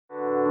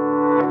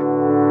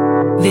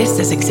This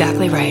is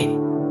exactly right.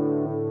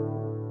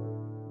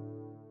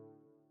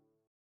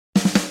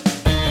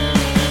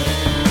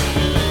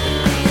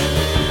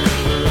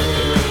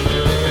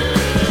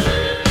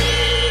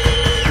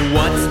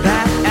 What's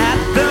that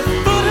at the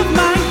foot of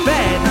my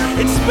bed?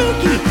 It's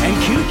spooky and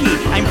kooky,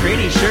 I'm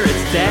pretty sure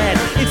it's dead.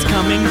 It's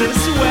coming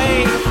this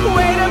way.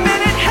 Wait a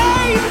minute,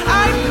 hey,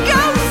 I'm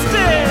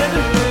ghosted!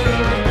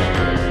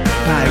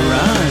 By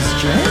Roz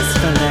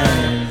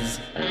Dressfelez.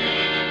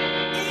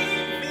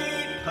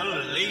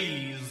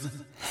 Please.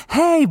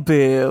 Hey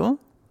boo,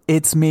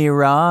 it's me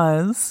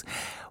Roz.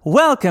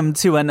 Welcome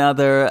to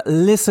another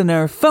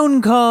listener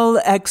phone call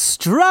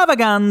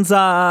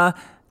extravaganza.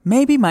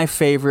 Maybe my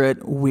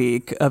favorite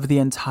week of the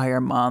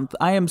entire month.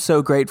 I am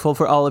so grateful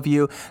for all of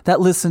you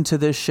that listen to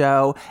this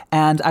show,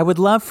 and I would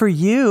love for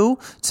you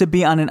to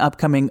be on an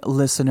upcoming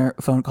listener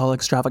phone call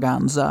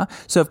extravaganza.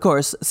 So, of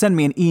course, send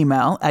me an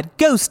email at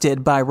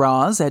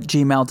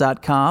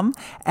ghostedbyroz@gmail.com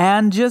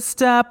and just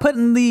put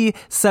in the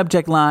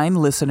subject line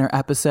listener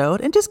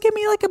episode and just give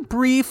me like a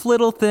brief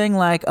little thing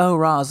like, oh,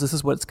 Roz, this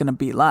is what it's going to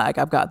be like.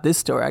 I've got this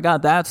story. I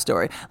got that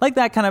story. Like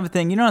that kind of a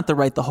thing. You don't have to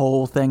write the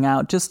whole thing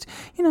out. Just,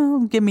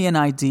 give me an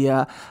idea.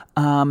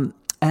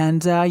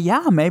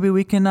 Maybe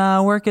we can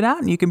work it out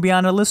and you can be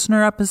on a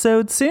listener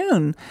episode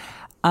soon.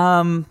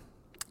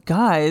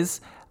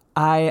 Guys,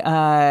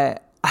 and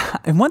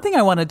one thing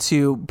I wanted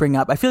to bring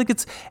up, I feel like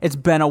it's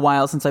been a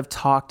while since I've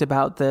talked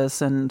about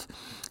this, and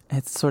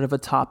it's sort of a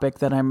topic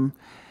that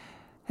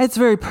it's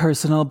very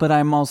personal, but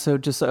I'm also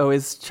just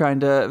always trying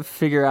to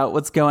figure out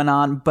what's going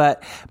on.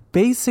 But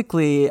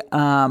basically,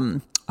 I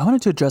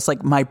wanted to address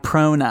like my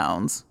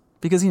pronouns.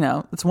 Because,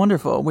 it's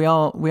wonderful. We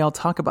all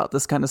talk about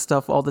this kind of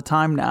stuff all the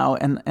time now,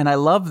 and I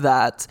love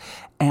that.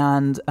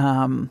 And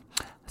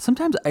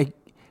sometimes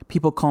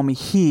people call me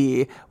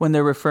he when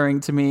they're referring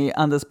to me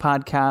on this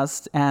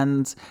podcast,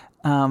 and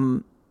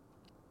I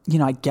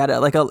get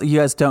it. Like, you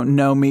guys don't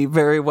know me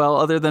very well,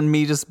 other than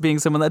me just being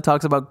someone that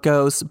talks about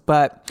ghosts.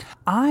 But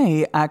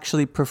I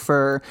actually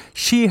prefer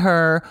she,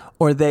 her,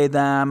 or they,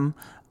 them.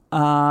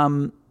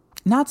 Not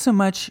so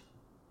much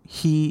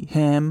he,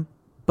 him,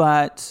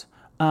 but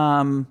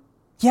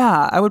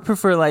I would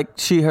prefer like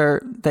she, her,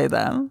 they,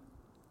 them.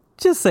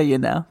 Just so you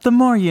know. The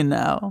more you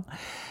know.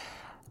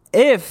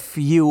 If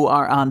you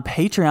are on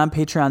Patreon,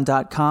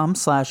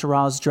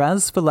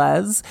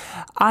 patreon.com/RozDresfelez,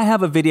 I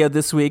have a video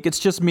this week. It's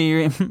just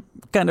me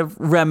kind of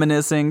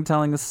reminiscing,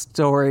 telling a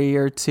story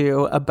or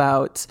two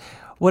about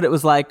what it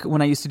was like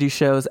when I used to do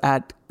shows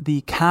at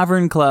the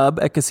Cavern Club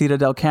at Casita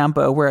del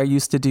Campo, where I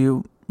used to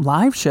do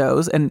live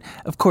shows. And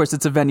of course,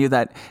 it's a venue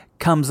that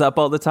comes up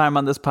all the time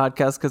on this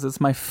podcast because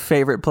it's my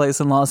favorite place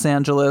in Los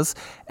Angeles.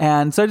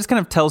 And so I just kind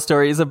of tell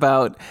stories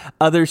about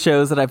other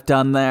shows that I've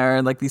done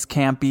there, like these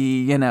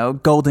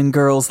campy, Golden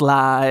Girls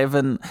Live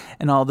and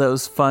all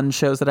those fun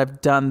shows that I've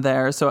done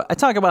there. So I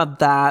talk about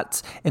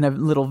that in a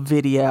little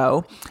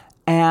video.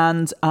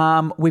 And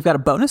we've got a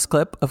bonus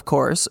clip, of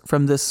course,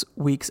 from this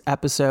week's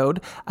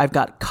episode. I've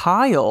got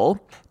Kyle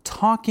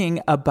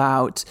talking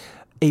about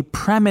a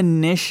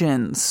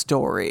premonition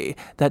story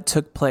that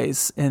took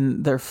place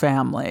in their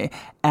family.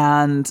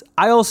 And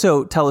I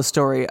also tell a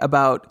story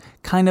about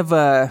kind of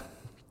a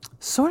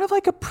sort of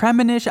like a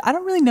premonition. I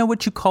don't really know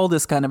what you call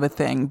this kind of a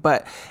thing,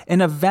 but an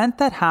event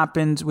that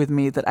happened with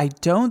me that I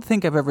don't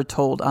think I've ever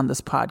told on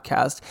this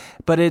podcast,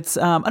 but it's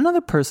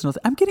another personal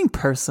thing. I'm getting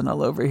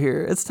personal over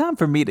here. It's time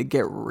for me to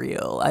get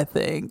real, I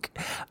think.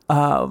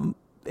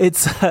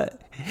 It's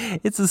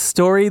a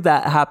story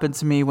that happened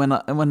to me when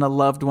a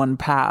loved one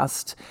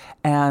passed.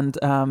 And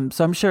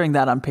so I'm sharing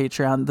that on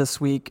Patreon this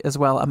week as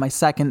well on my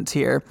second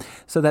tier.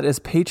 So that is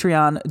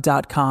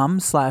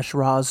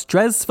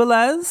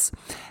patreon.com/RozDresfelez.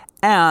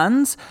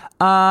 And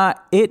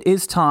it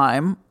is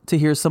time to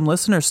hear some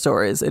listener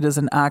stories. It is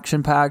an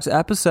action-packed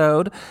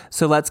episode.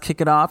 So let's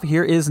kick it off.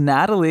 Here is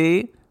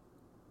Natalie.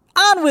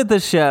 On with the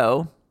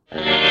show.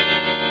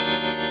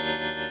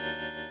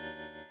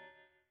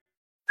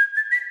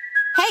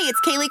 Hey,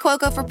 it's Kaylee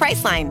Cuoco for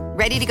Priceline.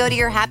 Ready to go to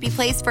your happy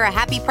place for a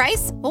happy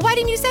price? Well, why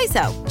didn't you say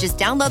so? Just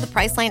download the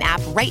Priceline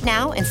app right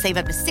now and save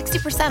up to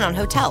 60% on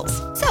hotels.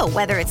 So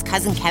whether it's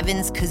Cousin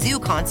Kevin's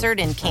Kazoo Concert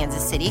in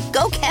Kansas City,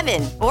 go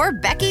Kevin, or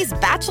Becky's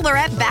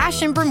Bachelorette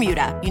Bash in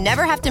Bermuda, you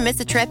never have to miss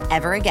a trip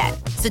ever again.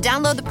 So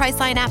download the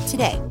Priceline app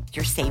today.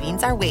 Your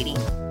savings are waiting.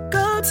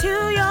 Go to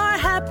your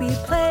happy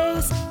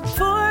place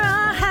for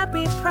a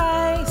happy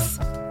price.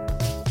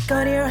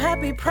 Go to your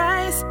happy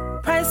price,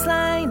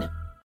 Priceline.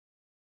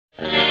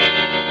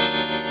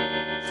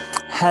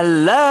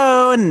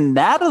 Hello,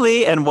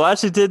 Natalie in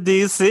Washington,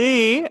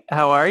 D.C.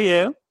 How are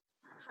you?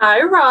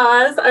 Hi,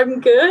 Roz. I'm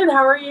good.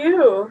 How are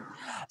you?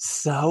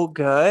 So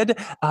good.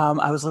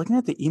 I was looking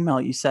at the email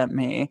you sent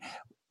me.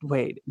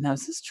 Wait, now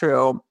is this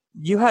true?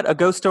 You had a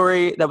ghost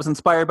story that was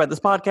inspired by this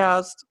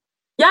podcast?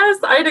 Yes,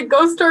 I had a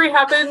ghost story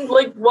happen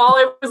like while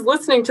I was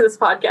listening to this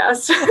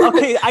podcast.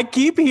 Okay, I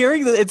keep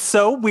hearing that. It's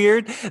so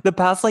weird. The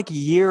past like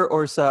year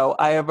or so,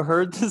 I have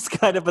heard this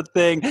kind of a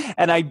thing,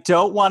 and I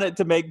don't want it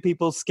to make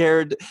people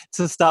scared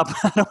to stop.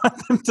 I don't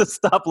want them to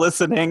stop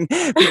listening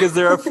because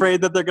they're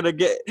afraid that they're going to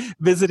get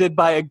visited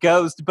by a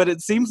ghost. But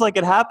it seems like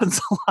it happens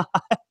a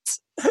lot.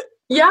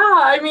 Yeah,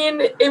 I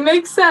mean, it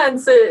makes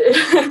sense.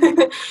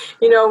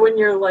 When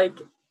you're like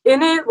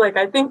in it, like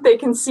I think they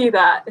can see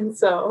that, and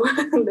so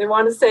they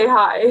want to say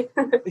hi.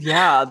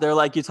 Yeah, they're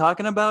like, "You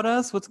talking about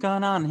us? What's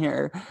going on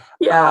here?"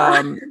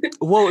 Yeah.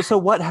 Well, so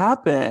what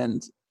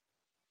happened?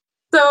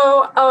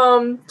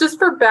 So, just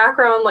for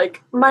background,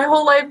 like my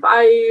whole life,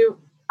 I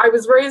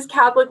was raised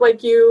Catholic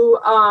like you,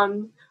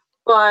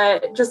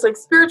 but just like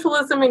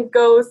spiritualism and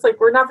ghosts, like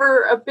were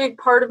never a big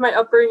part of my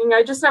upbringing.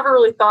 I just never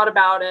really thought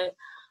about it.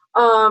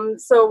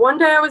 So one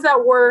day I was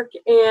at work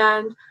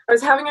and I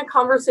was having a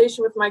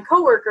conversation with my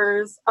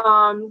coworkers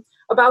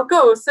about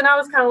ghosts, and I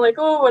was kind of like,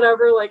 oh,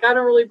 whatever, like I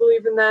don't really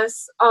believe in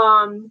this.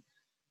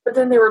 But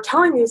then they were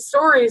telling these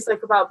stories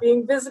like about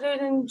being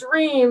visited in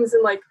dreams,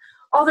 and like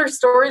all their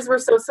stories were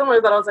so similar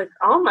that I was like,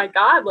 oh my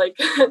God, like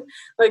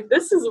like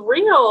this is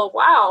real.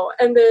 Wow.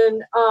 And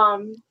then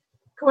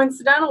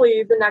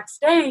coincidentally the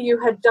next day you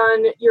had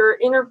done your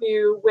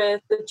interview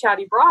with the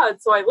Chatty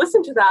Broad. So I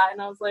listened to that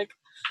and I was like,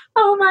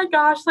 oh my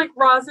gosh, like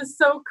Roz is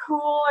so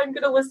cool. I'm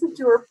going to listen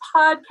to her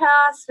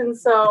podcast. And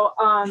so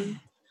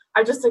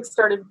I just like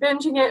started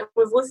binging it,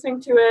 was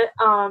listening to it.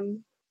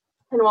 And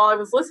while I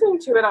was listening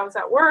to it, I was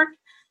at work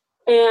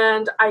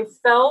and I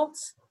felt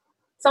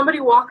somebody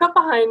walk up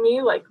behind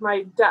me, like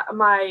my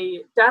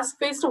desk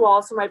faced a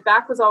wall. So my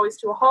back was always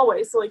to a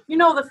hallway. So like,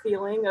 the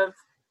feeling of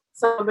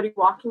somebody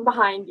walking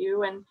behind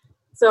you. And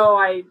so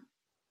I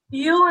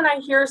feel and I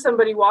hear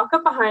somebody walk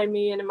up behind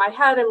me, and in my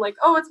head I'm like,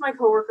 oh, it's my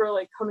coworker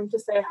like coming to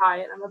say hi,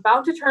 and I'm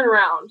about to turn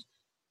around,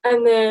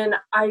 and then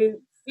I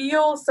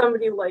feel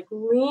somebody like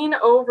lean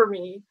over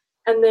me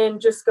and then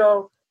just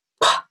go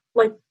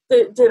like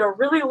did a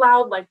really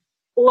loud like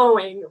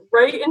blowing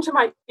right into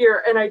my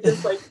ear, and I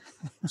just like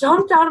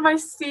jumped out of my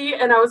seat,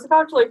 and I was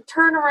about to like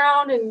turn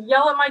around and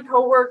yell at my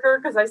coworker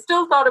because I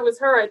still thought it was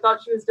her. I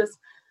thought she was just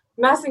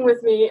messing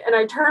with me, and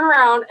I turn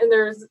around and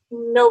there's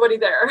nobody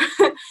there.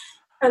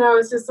 And I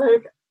was just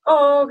like,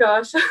 oh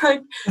gosh,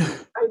 like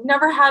I've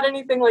never had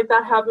anything like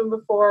that happen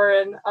before.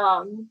 And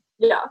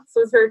yeah,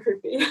 so it's very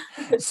creepy.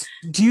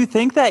 Do you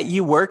think that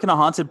you work in a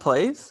haunted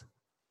place?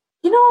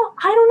 I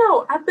don't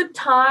know. At the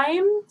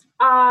time,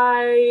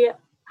 I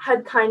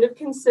had kind of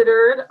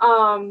considered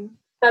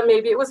that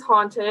maybe it was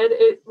haunted.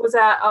 It was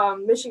at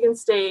Michigan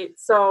State.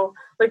 So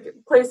like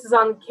places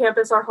on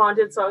campus are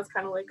haunted. So I was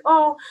kind of like,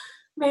 oh,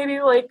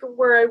 maybe like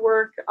where I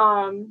work,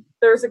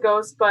 there's a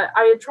ghost, but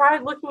I had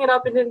tried looking it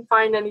up and didn't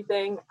find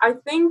anything. I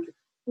think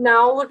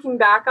now looking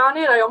back on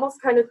it, I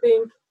almost kind of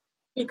think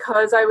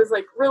because I was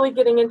like really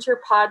getting into your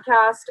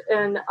podcast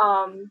and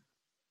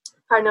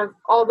kind of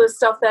all the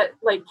stuff that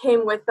like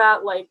came with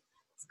that, like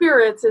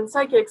spirits and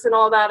psychics and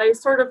all that, I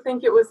sort of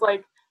think it was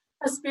like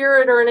a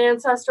spirit or an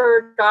ancestor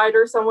or guide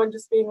or someone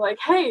just being like,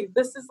 hey,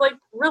 this is like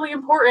really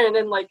important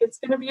and like it's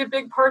going to be a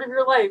big part of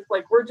your life.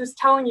 Like we're just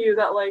telling you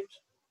that like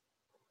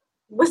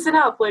listen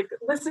up, like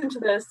listen to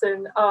this.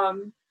 And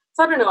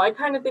so I don't know, I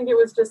kind of think it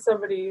was just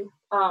somebody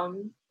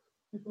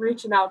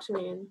reaching out to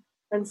me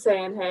and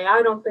saying, hey,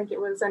 I don't think it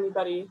was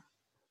anybody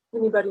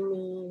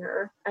mean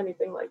or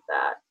anything like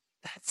that.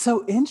 That's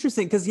so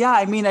interesting because, yeah,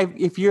 I mean,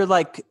 if you're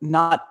like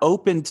not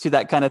open to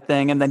that kind of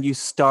thing and then you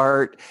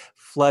start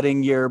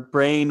flooding your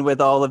brain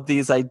with all of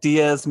these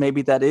ideas,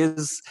 maybe that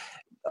is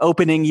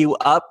opening you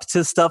up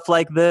to stuff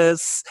like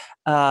this.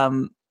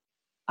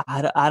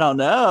 I don't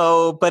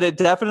know, but it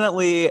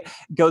definitely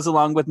goes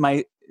along with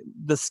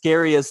the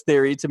scariest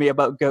theory to me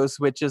about ghosts,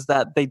 which is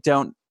that they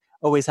don't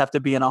always have to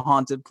be in a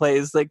haunted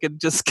place. They could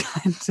just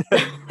kind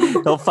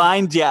of, they'll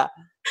find you.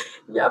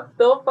 Yep,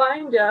 they'll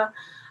find you.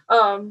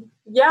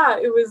 Yeah,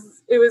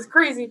 it was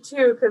crazy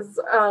too, because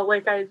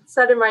like I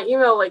said in my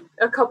email, like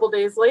a couple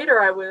days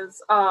later, I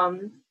was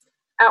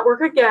at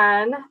work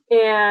again,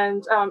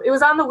 and it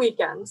was on the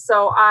weekend.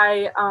 So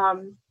I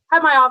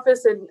had my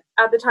office, and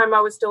at the time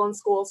I was still in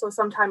school, so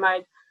sometime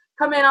I'd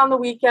come in on the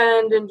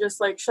weekend and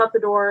just like shut the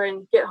door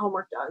and get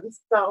homework done.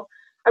 So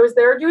I was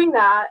there doing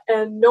that,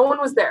 and no one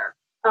was there.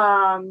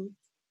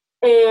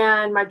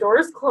 And my door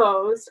is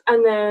closed,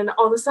 and then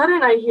all of a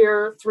sudden I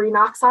hear 3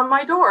 knocks on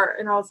my door,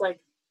 and I was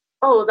like,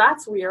 oh,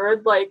 that's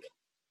weird. Like,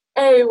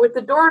 A, with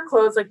the door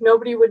closed, like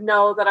nobody would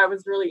know that I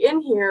was really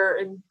in here,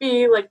 and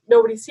B, like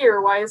nobody's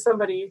here. Why is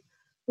somebody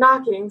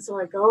knocking? So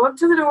I go up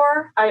to the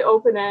door, I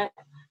open it,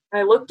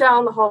 and I look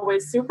down the hallway,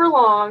 super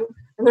long,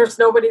 and there's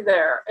nobody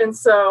there. And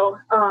so,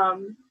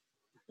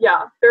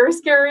 yeah, very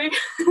scary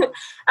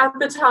at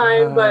the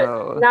time.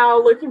 But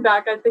now looking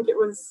back, I think it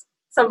was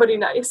somebody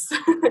nice.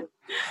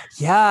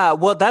 Yeah,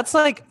 well, that's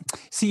like,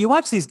 see, you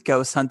watch these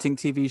ghost hunting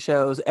TV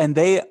shows, and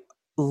they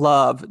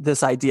love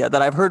this idea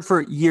that I've heard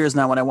for years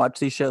now when I watch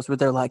these shows where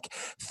they're like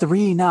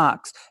 3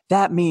 knocks.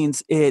 That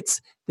means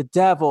it's the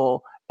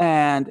devil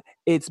and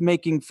it's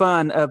making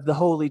fun of the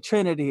Holy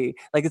Trinity.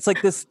 Like, it's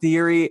like this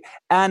theory,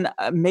 and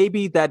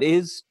maybe that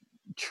is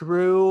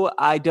true.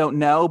 I don't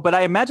know, but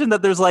I imagine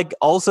that there's like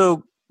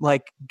also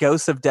like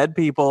ghosts of dead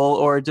people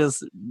or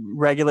just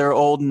regular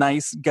old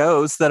nice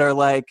ghosts that are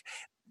like,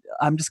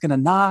 I'm just gonna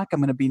knock,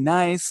 I'm gonna be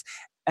nice,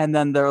 and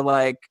then they're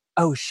like,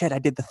 oh shit, I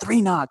did the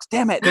 3 knocks,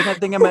 damn it, they're gonna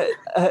think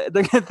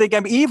they're gonna think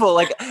I'm evil,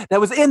 like that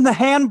was in the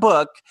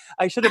handbook,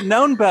 I should have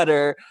known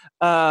better.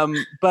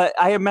 But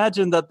I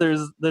imagine that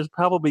there's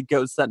probably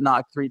ghosts that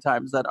knock 3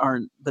 times that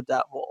aren't the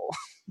devil.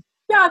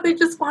 Yeah, they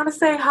just want to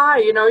say hi.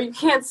 You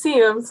can't see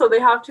them, so they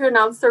have to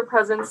announce their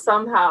presence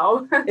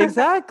somehow.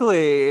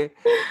 Exactly.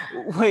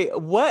 Wait,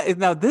 what?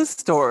 Now, this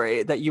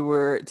story that you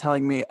were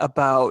telling me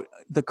about,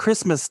 the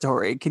Christmas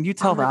story, can you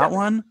tell that God.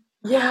 one?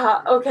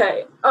 Yeah,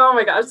 okay. Oh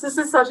my gosh, this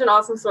is such an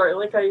awesome story.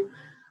 Like,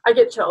 I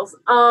get chills.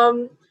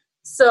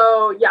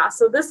 So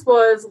this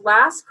was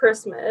last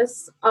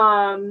Christmas.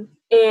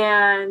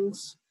 And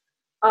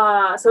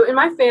so in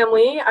my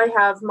family, I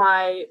have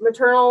my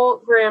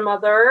maternal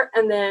grandmother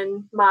and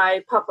then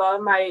my papa,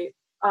 my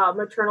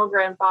maternal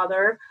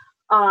grandfather,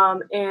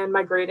 and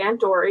my great aunt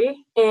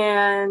Dory.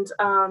 And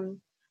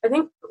I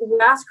think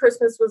last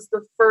Christmas was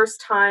the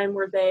first time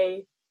where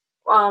they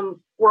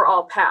were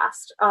all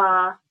passed.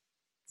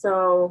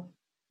 So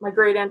my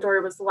great aunt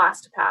Dory was the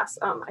last to pass,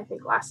 I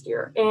think last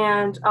year.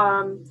 And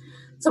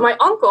so my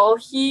uncle,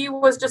 he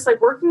was just like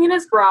working in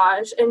his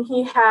garage, and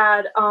he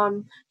had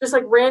just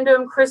like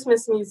random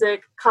Christmas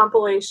music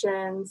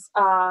compilations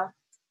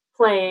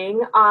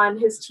playing on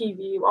his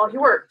TV while he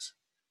worked.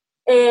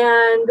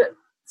 And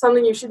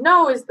something you should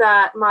know is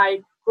that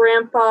my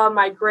grandpa,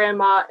 my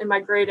grandma, and my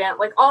great aunt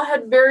like all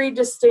had very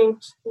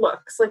distinct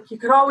looks. Like you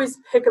could always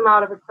pick them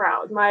out of a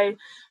crowd. My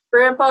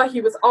grandpa,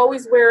 he was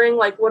always wearing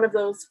like one of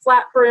those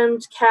flat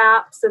brimmed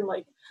caps and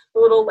like a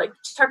little like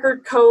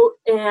checkered coat.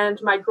 And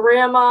my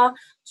grandma,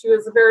 she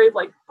was a very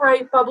like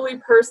bright, bubbly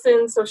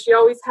person. So she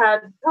always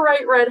had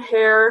bright red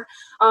hair.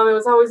 It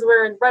was always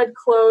wearing red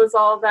clothes,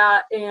 all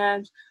that.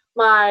 And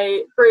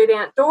my great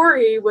aunt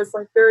Dory was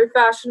like very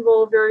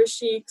fashionable, very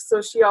chic.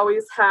 So she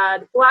always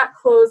had black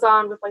clothes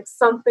on with like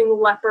something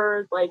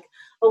leopard, like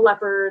a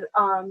leopard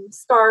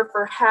scarf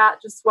or hat,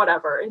 just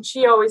whatever. And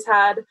she always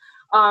had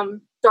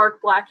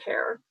dark black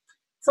hair.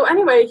 So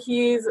anyway,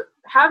 he's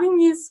having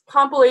these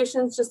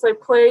compilations just like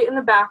play in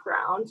the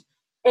background.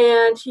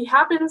 And he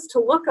happens to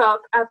look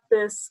up at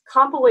this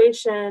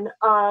compilation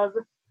of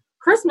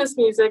Christmas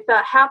music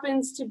that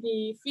happens to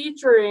be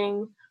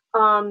featuring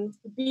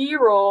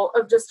B-roll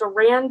of just a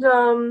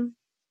random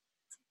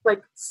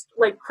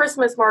like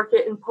Christmas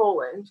market in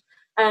Poland.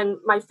 And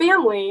my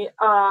family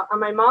on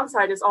my mom's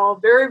side is all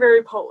very,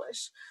 very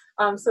Polish.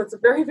 So it's a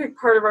very big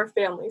part of our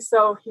family.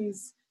 So he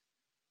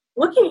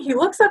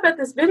looks up at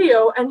this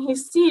video and he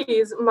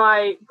sees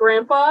my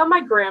grandpa,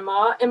 my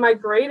grandma, and my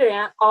great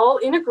aunt all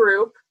in a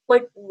group,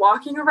 like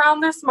walking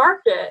around this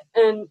market.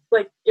 And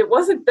like, it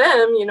wasn't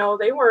them,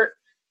 they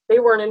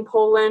weren't in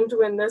Poland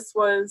when this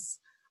was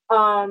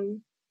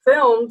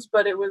filmed,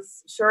 but it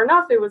was, sure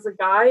enough, it was a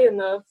guy in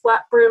the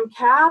flat brim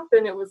cap,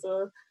 and it was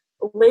a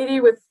lady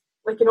with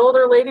like an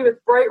older lady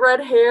with bright red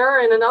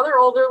hair and another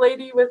older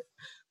lady with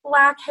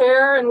black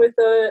hair and with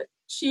a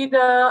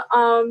cheetah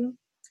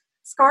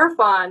scarf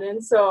on.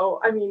 And so,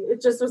 I mean,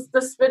 it just was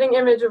the spitting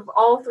image of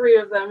all 3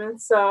 of them. And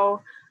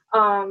so,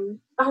 oh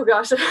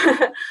gosh. So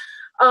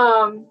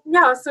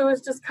it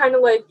was just kind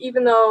of like,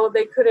 even though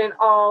they couldn't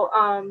all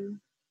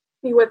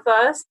be with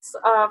us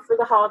for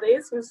the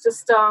holidays, it was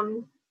just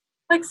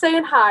like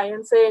saying hi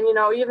and saying,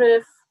 even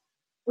if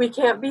we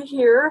can't be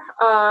here,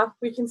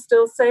 we can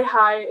still say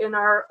hi in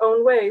our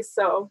own way.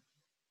 So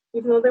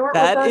even though they weren't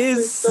with us, that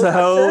is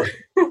so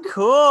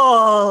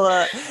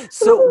cool.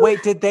 So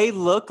wait, did they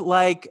look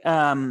like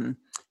I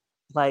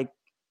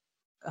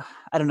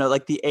don't know,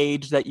 like the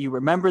age that you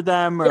remember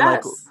them, or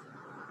yes.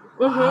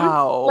 Like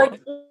wow,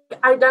 like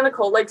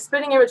identical, like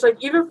spitting image. Like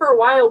even for a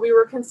while we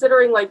were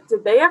considering like,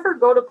 did they ever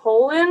go to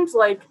Poland?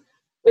 Like,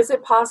 is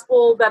it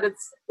possible that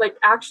it's like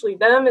actually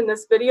them in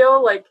this video?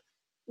 Like,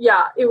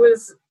 yeah, it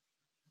was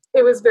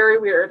very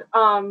weird.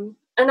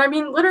 And I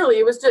mean, literally,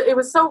 it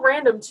was so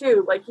random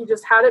too. Like he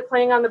just had it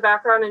playing on the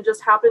background and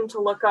just happened to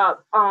look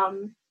up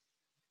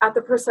at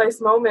the precise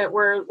moment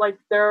where like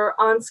they're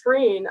on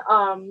screen.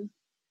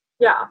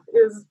 Yeah,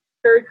 it was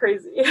very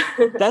crazy.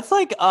 That's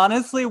like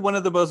honestly one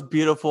of the most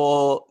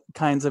beautiful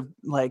kinds of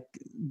like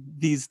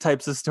these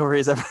types of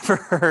stories I've ever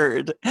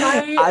heard.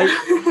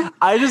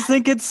 I just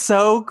think it's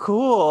so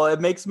cool. It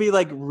makes me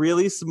like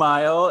really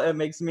smile. It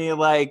makes me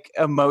like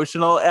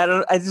emotional.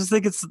 I just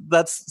think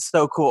that's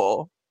so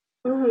cool.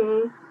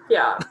 Mm-hmm.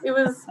 Yeah, it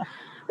was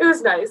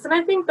nice. And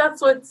I think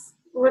that's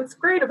what's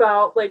great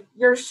about like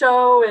your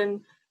show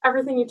and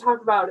everything you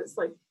talk about is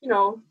like,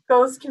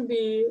 ghosts can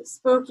be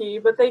spooky,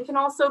 but they can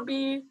also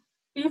be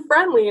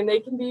friendly, and they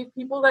can be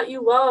people that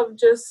you love,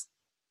 just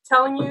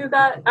telling you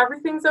that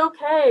everything's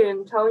okay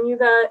and telling you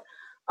that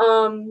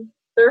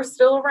they're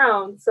still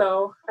around.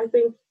 So I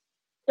think,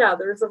 yeah,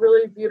 there's a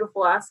really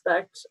beautiful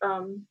aspect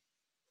to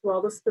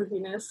well, the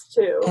spookiness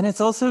too. And it's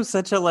also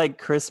such a like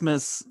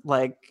Christmas,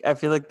 like I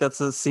feel like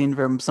that's a scene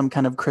from some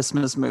kind of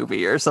Christmas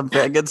movie or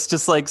something. It's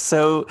just like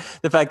so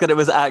the fact that it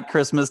was at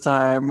Christmas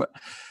time.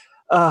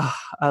 I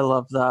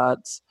love that.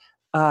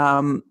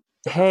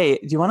 Hey,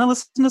 do you want to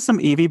listen to some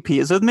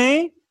EVPs with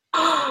me?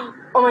 Oh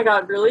my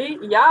God, really?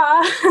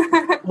 Yeah.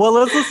 Well,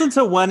 let's listen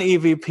to one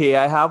EVP.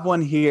 I have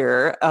one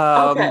here.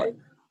 Okay.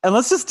 And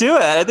let's just do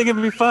it. I think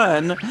it'd be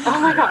fun. Oh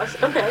my gosh,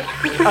 okay.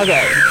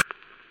 Okay.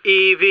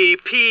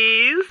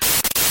 EVPs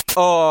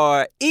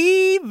or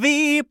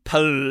EV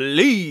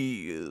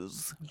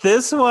please.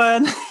 This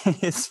one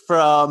is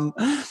from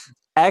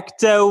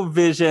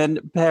Ectovision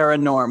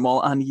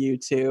Paranormal on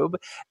YouTube,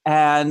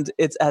 and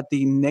it's at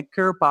the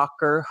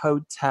Knickerbocker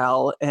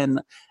Hotel in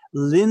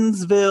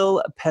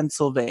Linsville,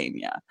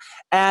 Pennsylvania.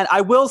 And I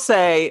will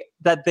say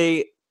that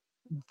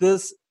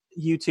this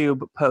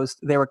YouTube post,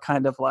 they were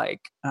kind of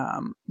like,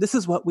 this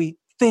is what we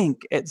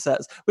think it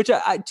says, which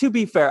I, to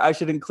be fair, I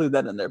should include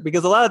that in there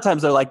because a lot of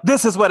times they're like,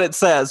 this is what it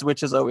says,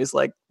 which is always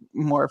like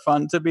more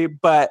fun to be.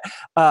 But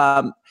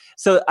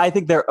so I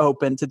think they're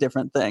open to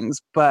different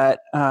things. But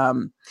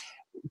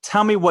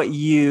tell me what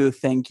you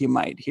think you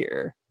might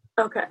hear.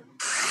 Okay.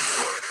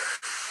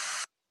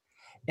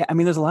 Yeah, I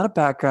mean, there's a lot of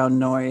background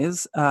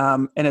noise,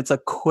 and it's a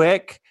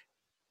quick,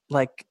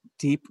 like,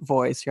 deep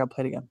voice. Here, I'll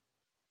play it again.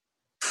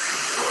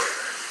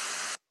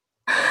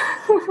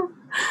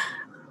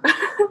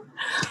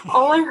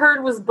 All I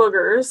heard was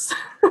boogers.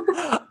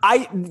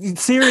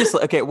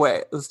 Seriously, okay,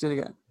 wait, let's do it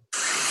again.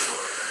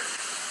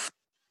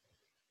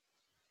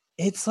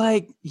 It's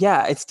like,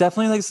 yeah, it's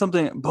definitely like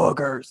something,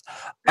 boogers.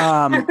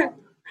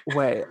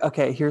 Wait,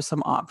 okay, here's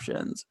some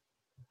options.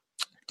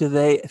 Do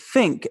they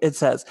think it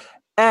says,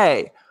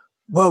 A,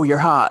 whoa, you're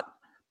hot.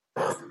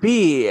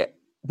 B,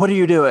 what are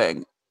you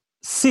doing?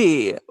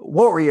 C,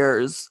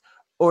 warriors.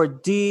 Or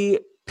D,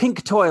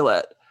 pink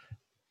toilet.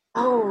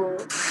 Oh.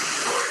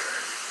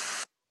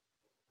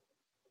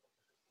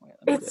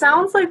 It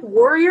sounds like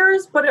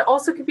warriors, but it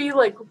also could be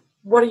like,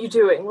 what are you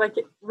doing? Like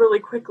really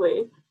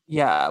quickly.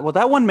 Yeah, well,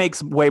 that one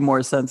makes way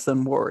more sense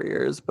than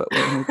warriors, but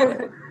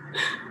I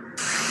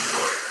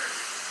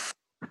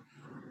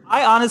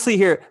honestly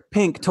hear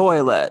pink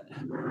toilet,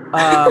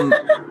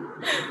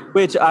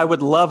 which I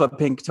would love a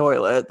pink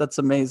toilet. That's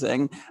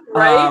amazing.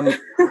 Right?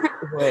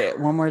 Wait,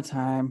 one more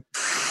time.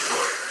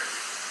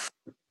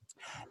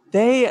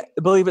 They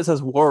believe it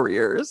says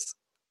warriors,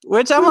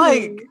 which I'm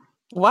like,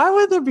 why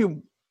would there be?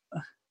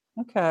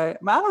 Okay,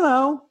 I don't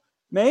know.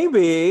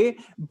 Maybe,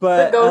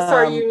 but the ghosts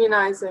are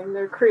unionizing.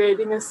 They're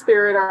creating a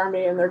spirit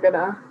army, and they're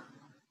gonna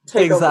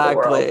take over the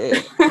world.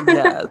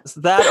 Yes,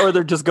 that or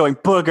they're just going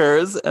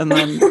boogers, and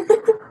then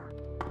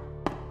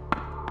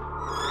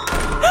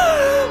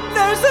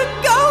There's a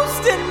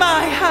ghost in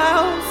my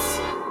house.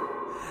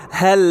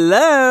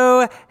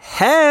 hello,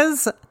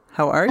 Hez.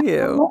 How are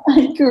you?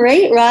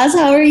 Great, Roz.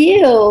 How are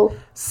you?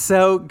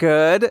 So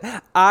good.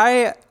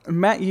 I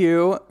met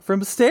you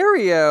from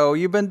stereo.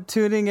 You've been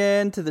tuning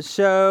in to the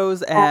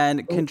shows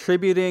and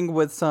contributing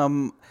with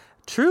some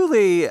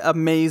truly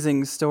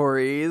amazing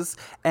stories.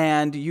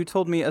 And you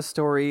told me a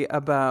story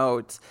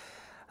about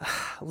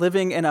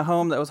living in a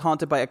home that was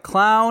haunted by a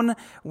clown,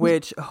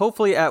 which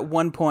hopefully at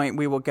one point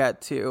we will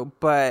get to.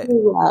 But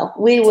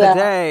we will.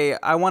 Today,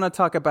 I want to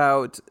talk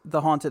about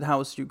the haunted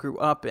house you grew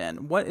up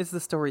in. What is the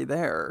story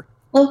there?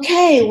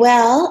 Okay,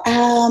 well,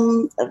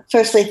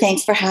 firstly,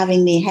 thanks for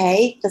having me.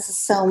 Hey, this is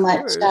so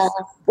much,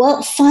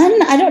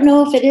 fun. I don't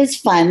know if it is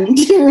fun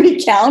to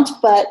recount,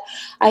 but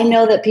I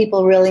know that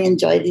people really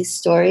enjoy these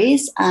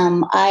stories.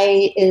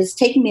 It is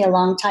taking me a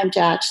long time to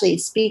actually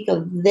speak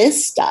of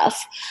this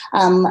stuff.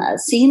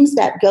 Seems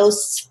that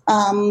ghosts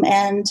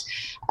and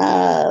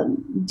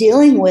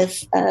dealing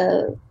with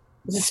the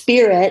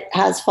spirit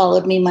has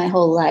followed me my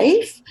whole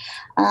life.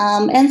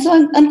 And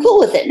so I'm cool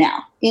with it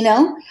now, you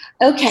know?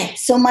 Okay,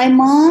 so my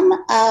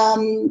mom,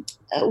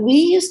 we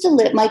used to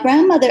live, my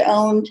grandmother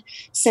owned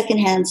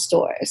secondhand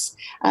stores,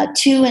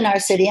 2 in our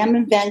city. I'm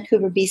in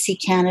Vancouver,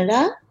 BC,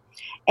 Canada.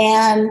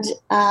 And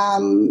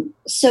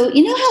so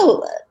you know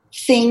how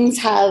things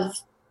have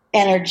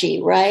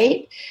energy,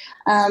 right?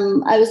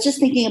 I was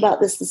just thinking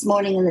about this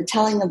morning in the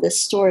telling of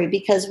this story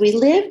because we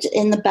lived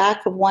in the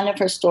back of one of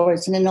her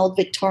stores in an old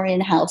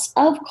Victorian house,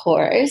 of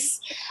course,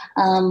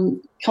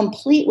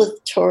 complete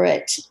with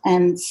turret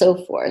and so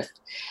forth.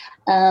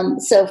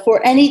 So for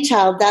any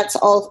child, that's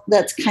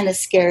kind of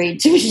scary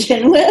to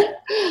begin with.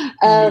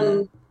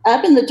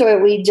 Up in the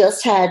turret, we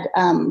just had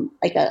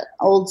like an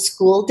old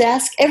school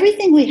desk.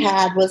 Everything we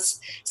had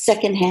was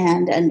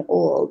secondhand and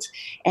old.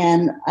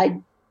 And I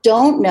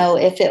don't know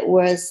if it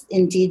was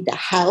indeed the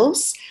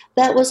house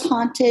that was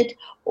haunted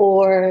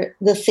or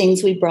the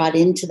things we brought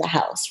into the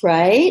house,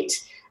 right?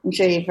 I'm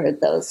sure you've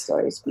heard those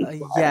stories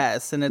before.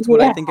 Yes, and it's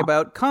what I think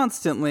about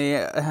constantly,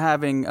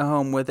 having a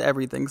home with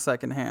everything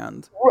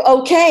secondhand.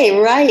 Okay,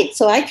 right.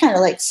 So I kind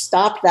of like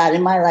stopped that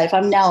in my life.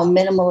 I'm now a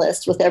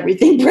minimalist with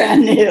everything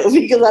brand new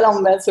because I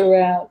don't mess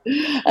around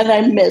and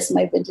I miss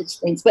my vintage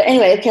things. But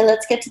anyway, okay,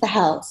 let's get to the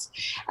house.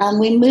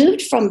 We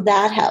moved from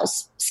that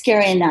house.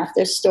 Scary enough,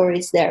 there's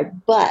stories there.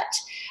 But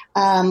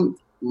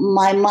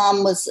my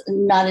mom was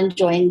not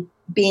enjoying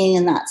being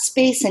in that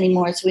space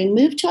anymore. So we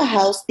moved to a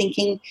house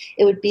thinking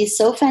it would be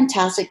so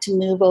fantastic to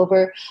move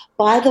over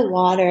by the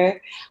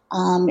water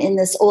in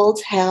this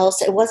old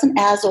house. It wasn't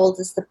as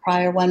old as the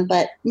prior one,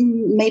 but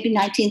maybe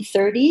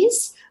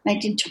 1930s,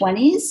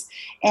 1920s,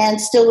 and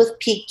still with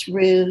peaked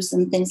roofs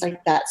and things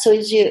like that. So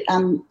as you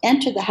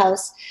enter the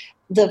house,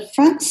 the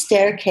front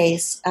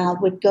staircase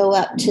would go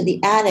up to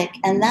the attic,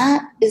 and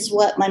that is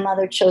what my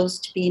mother chose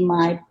to be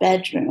my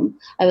bedroom.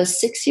 I was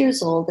 6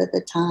 years old at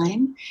the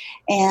time,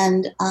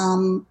 and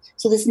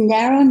so this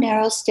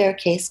narrow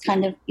staircase,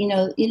 kind of, you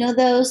know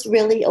those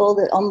really old,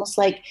 almost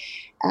like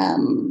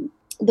the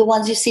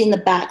ones you see in the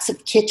backs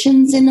of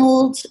kitchens in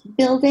old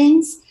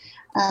buildings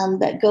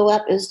that go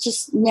up. It was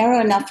just narrow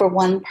enough for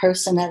one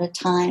person at a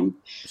time.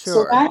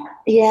 Sure.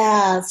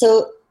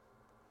 So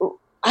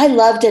I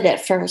loved it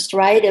at first,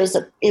 right? It was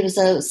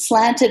a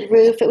slanted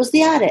roof. It was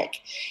the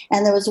attic.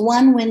 And there was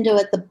one window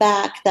at the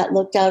back that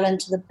looked out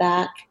into the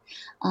back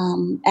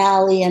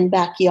alley and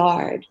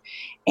backyard.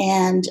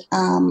 And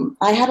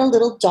I had a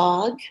little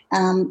dog,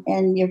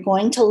 and you're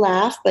going to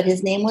laugh, but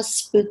his name was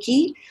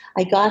Spooky.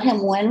 I got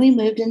him when we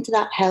moved into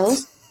that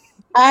house.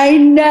 I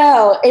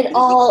know it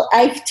all.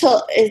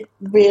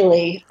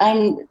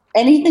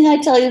 Anything I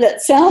tell you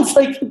that sounds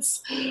like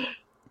it's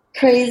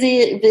crazy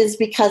is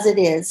because it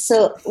is.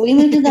 So we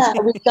moved to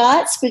that. We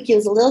got Spooky. It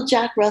was a little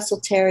Jack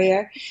Russell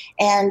Terrier,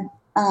 and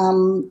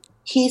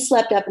he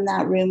slept up in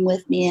that room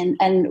with me,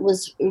 and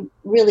was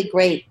really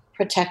great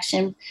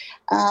protection.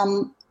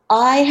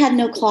 I had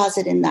no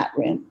closet in that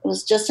room. It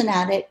was just an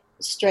attic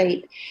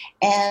straight.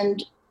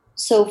 And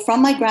so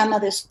from my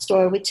grandmother's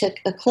store, we took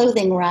a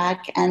clothing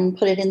rack and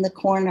put it in the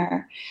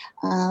corner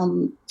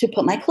to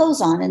put my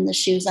clothes on and the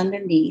shoes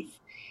underneath.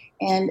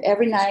 And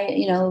every night,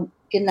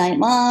 good night,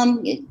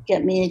 Mom,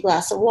 get me a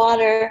glass of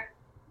water.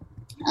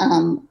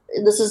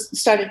 This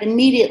started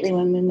immediately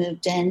when we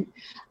moved in.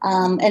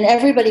 And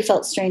everybody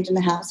felt strange in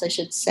the house, I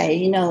should say.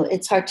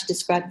 It's hard to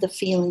describe the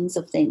feelings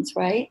of things,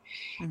 right?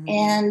 Mm-hmm.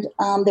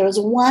 And there was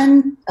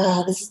one,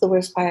 this is the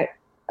worst part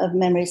of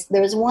memories,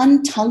 there was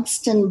one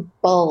tungsten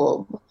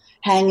bulb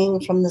hanging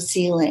from the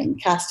ceiling,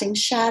 casting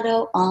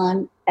shadow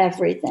on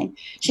everything.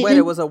 Wait,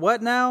 it was a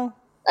what now?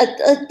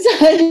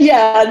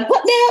 Yeah,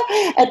 what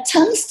now? A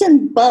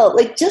tungsten bulb,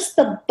 like just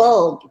the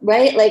bulb,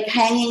 right? Like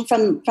hanging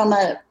from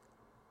a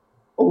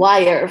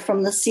wire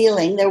from the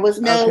ceiling. There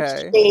was no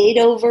shade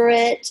over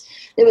it.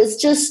 It was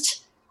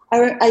just,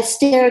 I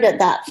stared at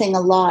that thing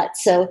a lot.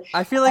 So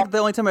I feel like the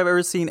only time I've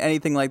ever seen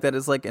anything like that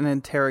is like an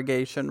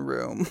interrogation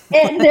room.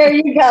 And there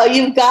you go.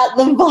 You've got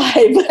the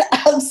vibe.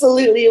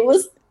 Absolutely. It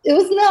was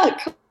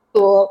not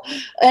cool.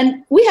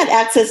 And we had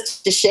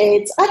access to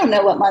shades. I don't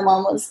know what my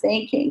mom was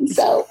thinking.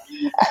 So,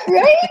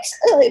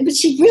 right? But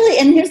she really,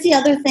 and here's the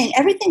other thing.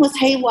 Everything was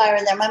haywire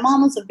in there. My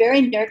mom was a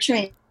very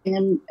nurturing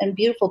and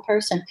beautiful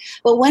person.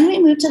 But when we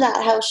moved to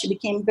that house, she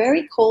became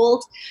very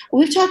cold.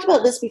 We've talked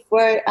about this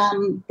before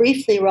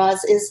briefly,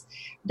 Roz,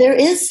 there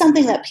is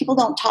something that people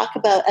don't talk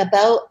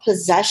about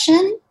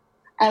possession.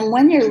 And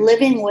when you're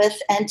living with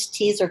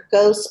entities or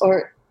ghosts,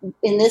 or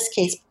in this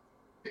case,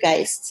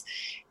 geists,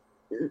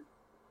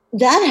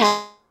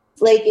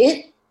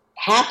 it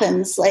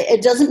happens. Like,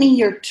 it doesn't mean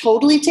you're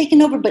totally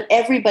taken over, but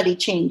everybody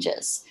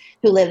changes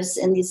who lives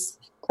in these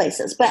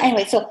places. But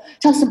anyway, so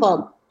tungsten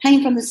bulb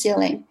hanging from the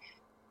ceiling.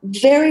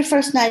 Very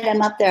first night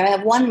I'm up there, I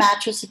have one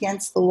mattress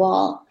against the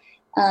wall.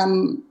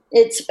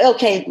 It's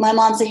okay. My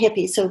mom's a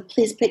hippie, so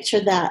please picture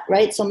that,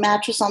 right? So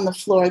mattress on the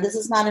floor. This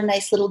is not a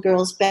nice little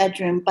girl's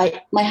bedroom.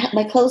 But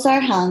my clothes are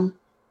hung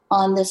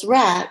on this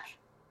rack,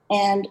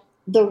 and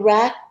the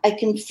rack, I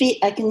can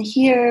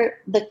hear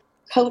the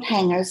coat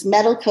hangers,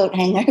 metal coat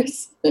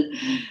hangers.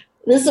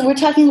 We're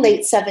talking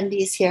late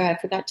 70s here.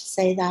 I forgot to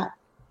say that.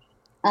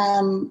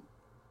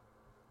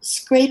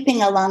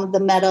 Scraping along the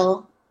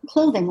metal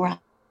clothing rack.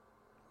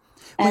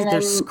 Wait,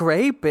 they're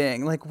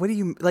scraping? Like, what do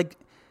you, like?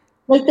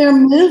 Like they're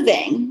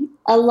moving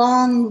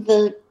along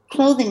the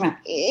clothing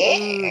rack.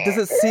 Does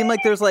it seem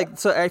like there's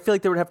so I feel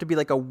like there would have to be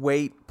like a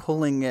weight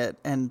pulling it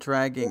and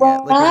dragging it.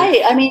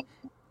 Right. I mean,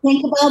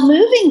 think about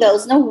moving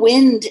those. No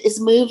wind is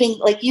moving.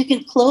 Like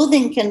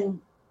clothing can,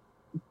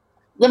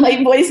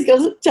 my voice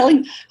goes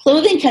telling,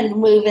 clothing can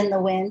move in the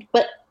wind,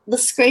 but the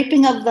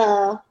scraping of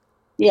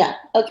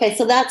okay,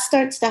 so that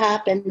starts to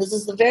happen. This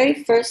is the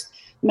very first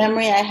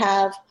memory I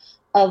have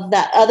of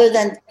that, other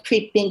than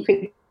being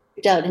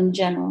creeped out in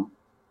general.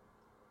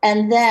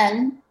 And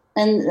then,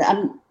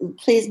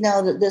 please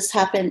know that this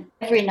happened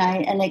every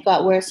night, and it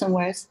got worse and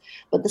worse,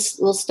 but this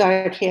will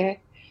start here,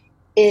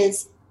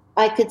 is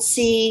I could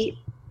see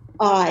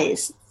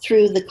eyes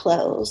through the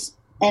clothes.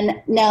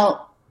 And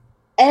now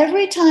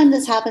every time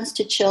this happens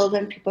to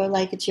children, people are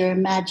like, it's your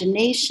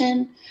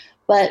imagination,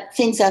 but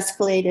things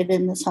escalated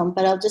in this home.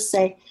 But I'll just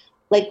say,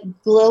 like,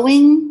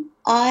 glowing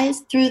eyes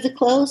through the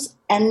clothes,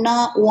 and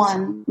not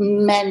one,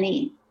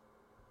 many.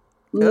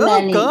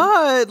 Oh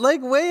God!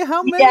 Like, wait,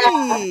 how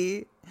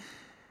many?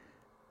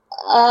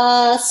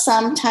 Yeah.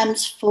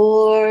 Sometimes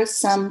 4,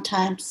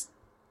 sometimes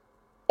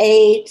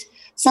 8.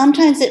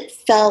 Sometimes it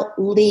felt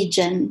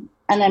legion,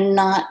 and I'm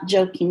not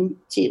joking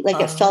to you.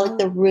 Like, it felt like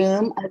the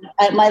room.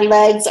 My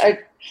legs are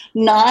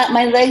not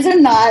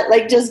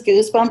like just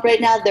goosebump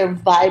right now. They're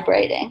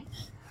vibrating.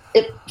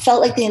 It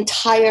felt like the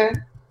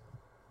entire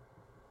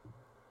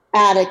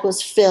attic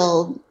was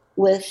filled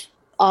with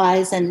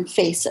eyes and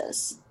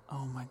faces.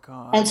 Oh my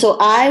God. And so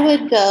I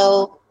would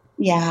go,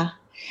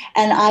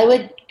 and I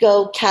would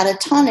go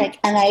catatonic,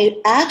 and I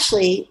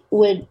actually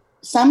would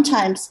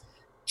sometimes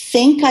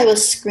think I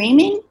was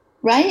screaming,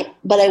 right?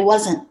 But I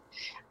wasn't.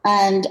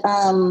 And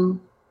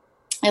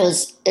it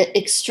was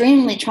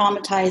extremely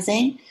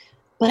traumatizing,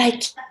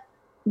 but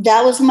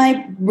that was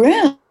my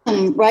room,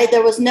 right?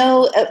 There was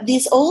no,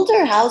 these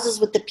older houses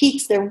with the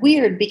peaks, they're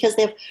weird because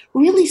they have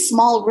really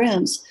small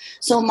rooms.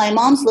 So my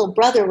mom's little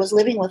brother was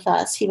living with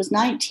us. He was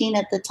 19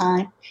 at the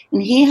time,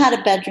 and he had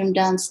a bedroom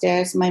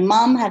downstairs. My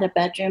mom had a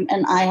bedroom,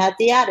 and I had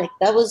the attic.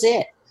 That was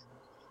it.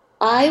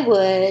 I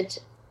would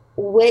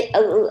wait,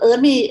 let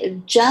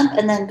me jump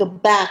and then go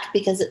back,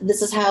 because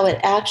this is how it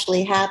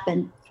actually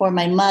happened for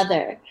my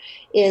mother,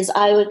 is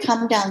I would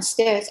come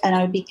downstairs and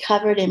I would be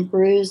covered in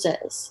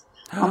bruises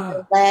on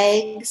my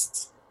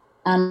legs,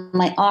 on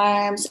my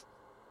arms.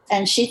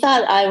 And she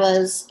thought I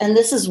was, and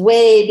this is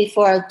way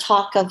before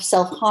talk of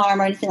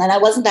self-harm or anything, and I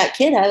wasn't that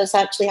kid. I was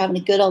actually having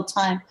a good old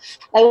time.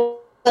 I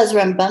was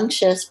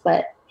rambunctious,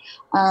 but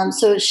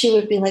so she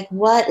would be like,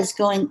 what is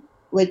going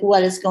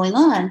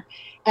on?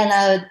 And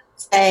I would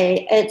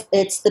say,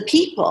 it's the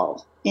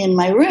people in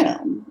my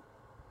room.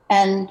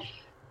 And,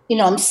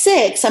 I'm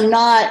 6. I'm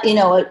not,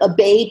 a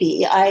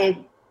baby. I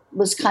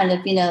was kind of,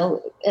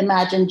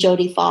 imagine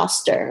Jodie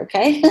Foster,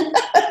 okay?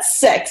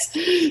 6.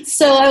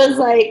 So I was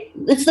like,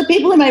 it's the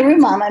people in my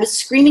room, Mom. I was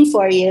screaming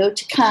for you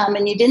to come,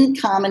 and you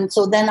didn't come. And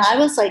so then I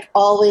was like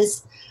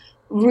always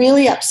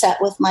really upset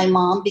with my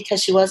mom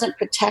because she wasn't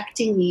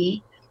protecting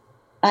me.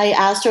 I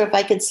asked her if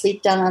I could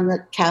sleep down on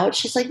the couch.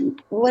 She's like,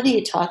 what are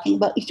you talking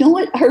about? You know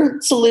what her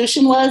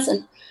solution was?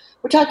 And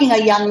we're talking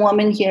a young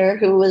woman here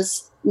who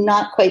was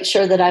not quite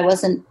sure that I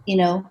wasn't,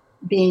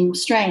 being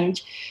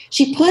strange.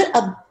 She put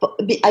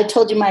I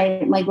told you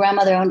my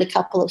grandmother owned a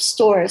couple of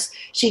stores.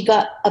 She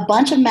got a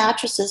bunch of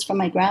mattresses from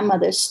my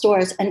grandmother's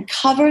stores and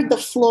covered the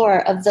floor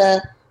of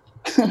the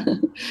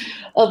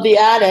of the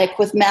attic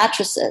with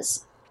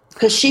mattresses,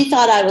 because she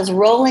thought I was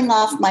rolling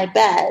off my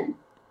bed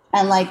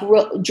and like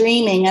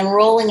dreaming and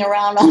rolling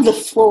around on the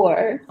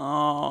floor.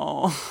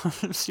 Oh,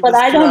 she but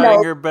was I don't trying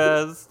know her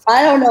best.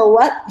 I don't know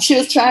what she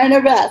was trying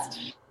her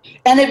best.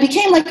 And it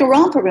became like a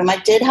romper room. I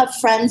did have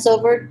friends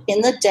over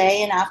in the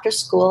day and after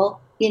school,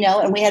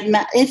 and we had,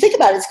 and think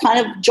about it, it's kind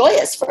of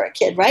joyous for a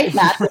kid, right?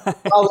 Mattresses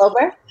all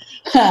over.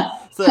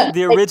 So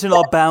the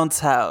original bounce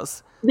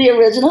house. The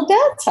original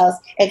bounce house,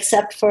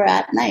 except for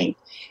at night.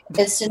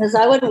 As soon as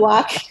I would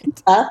walk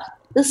up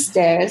the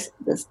stairs,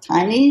 this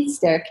tiny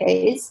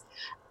staircase,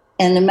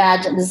 and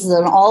imagine this is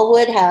an all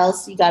wood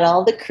house. You got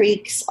all the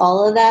creaks,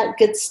 all of that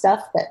good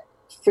stuff that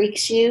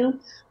freaks you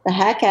the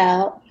heck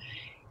out.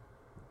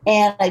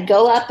 And I'd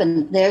go up,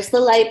 and there's the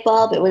light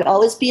bulb. It would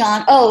always be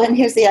on. Oh, and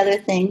here's the other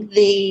thing.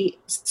 The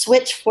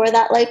switch for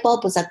that light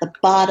bulb was at the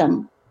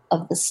bottom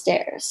of the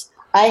stairs.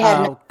 I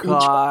had no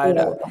control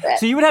over it.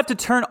 So you would have to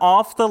turn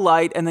off the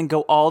light and then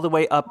go all the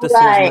way up the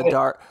stairs in the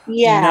dark.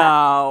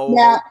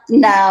 Yeah.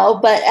 No.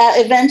 But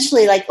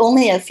eventually, like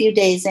only a few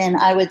days in,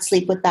 I would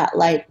sleep with that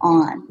light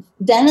on.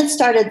 Then it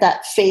started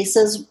that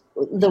faces.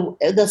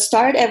 The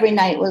start every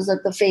night was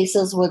that the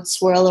faces would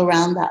swirl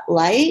around that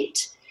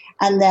light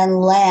and then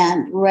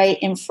land right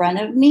in front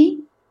of me.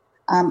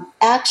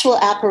 Actual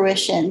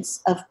apparitions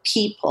of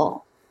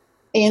people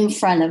in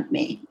front of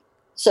me.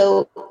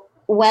 So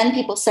when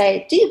people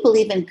say, do you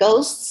believe in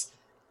ghosts?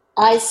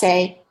 I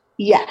say,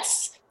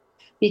 yes,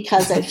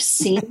 because I've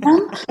seen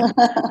them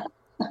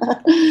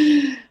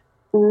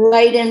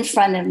right in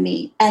front of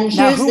me. And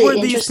now, here's who the were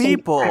these interesting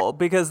people? part.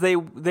 Because they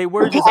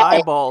were just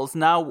eyeballs.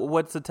 Now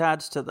what's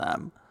attached to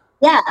them?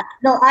 Yeah,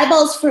 no,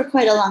 eyeballs for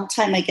quite a long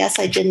time. I guess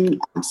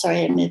I'm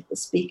sorry, I moved the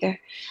speaker.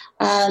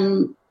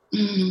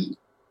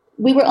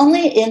 We were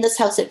only in this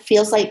house, it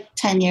feels like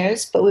 10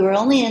 years, but we were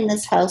only in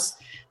this house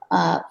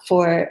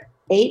for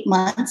 8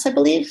 months, I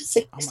believe,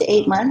 6 to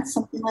 8 months,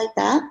 something like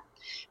that,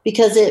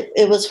 because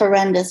it was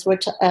horrendous.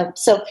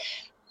 So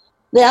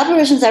the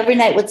apparitions every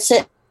night would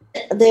sit,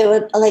 they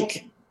would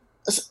like,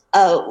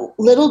 a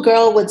little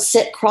girl would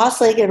sit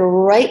cross-legged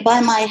right by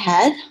my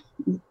head.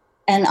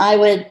 And I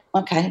would,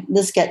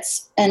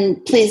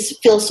 and please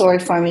feel sorry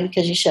for me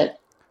because you should,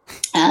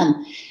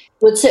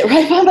 would sit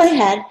right by my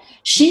head.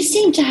 She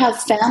seemed to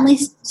have family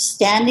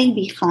standing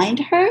behind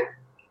her,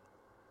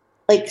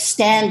 like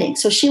standing.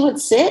 So she would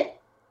sit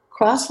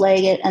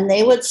cross-legged and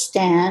they would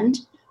stand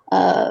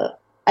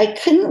I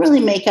couldn't really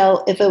make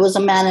out if it was a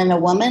man and a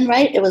woman,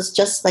 right? It was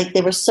just like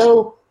they were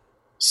so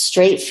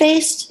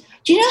straight-faced.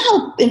 Do you know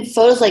how in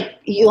photos, like,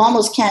 you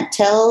almost can't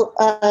tell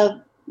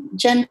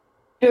gender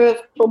of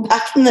people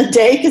back in the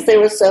day because they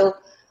were so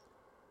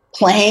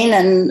plain,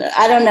 and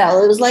I don't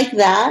know. It was like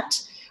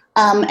that.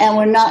 And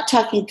we're not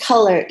talking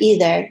color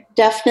either.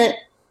 Definite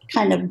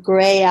kind of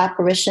gray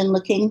apparition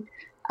looking,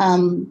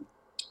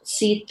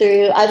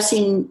 see-through. I've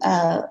seen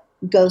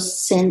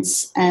ghosts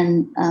since,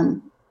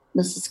 and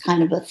this is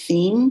kind of a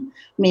theme.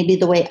 Maybe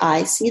the way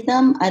I see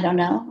them. I don't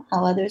know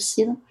how others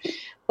see them.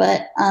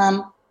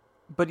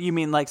 But you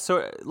mean like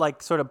sort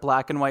of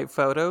black and white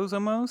photos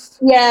almost?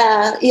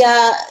 Yeah,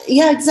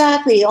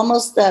 exactly.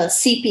 Almost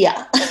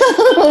sepia.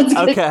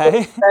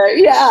 Okay.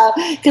 Yeah,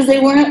 because they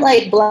weren't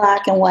like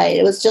black and white.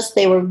 It was just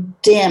they were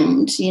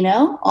dimmed,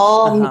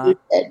 all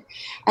muted.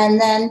 And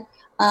then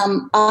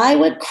I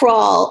would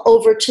crawl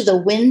over to the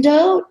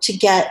window to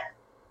get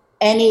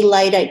any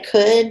light I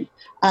could,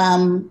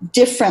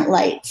 different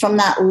light. From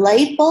that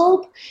light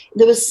bulb,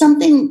 there was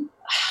something,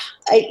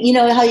 you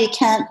know how you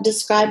can't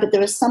describe it.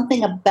 There was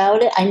something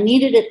about it. I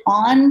needed it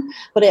on,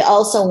 but I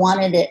also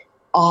wanted it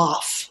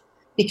off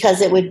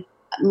because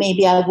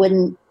maybe I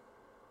wouldn't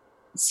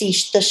see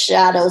the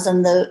shadows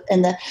and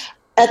the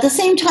at the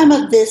same time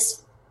of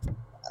this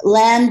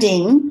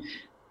landing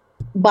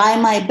by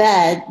my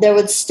bed, there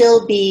would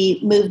still be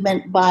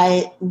movement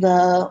by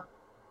the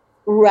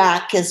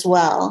rack as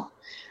well,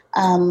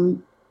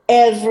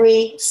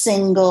 every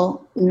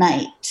single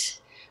night.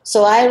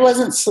 So I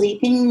wasn't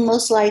sleeping,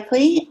 most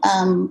likely.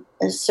 I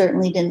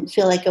certainly didn't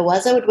feel like it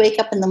was. I would wake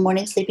up in the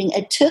morning sleeping.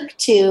 I took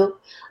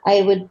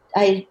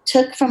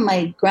from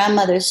my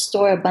grandmother's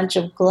store a bunch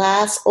of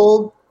glass,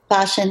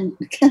 old-fashioned,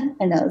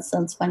 I know it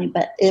sounds funny,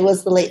 but it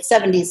was the late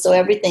 70s, so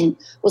everything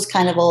was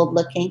kind of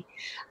old-looking,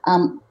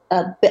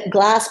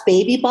 glass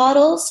baby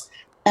bottles,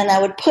 and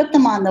I would put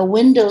them on the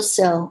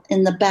windowsill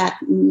in the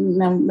back.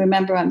 Now,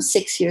 remember, I'm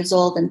 6 years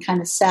old and kind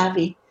of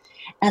savvy,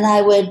 and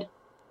I would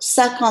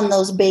suck on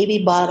those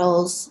baby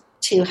bottles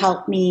to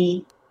help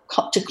me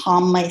to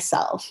calm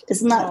myself.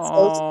 Isn't that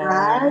so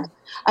sad?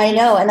 I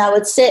know. And I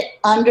would sit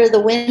under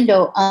the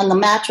window on the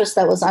mattress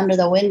that was under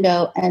the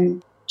window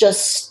and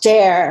just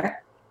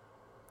stare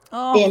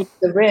into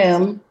the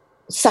room,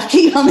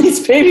 sucking on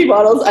these baby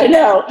bottles. I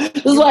know.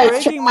 This is why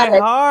it's breaking my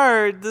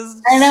heart. This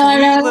I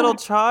know. little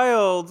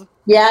child.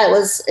 Yeah, it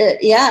was.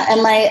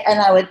 And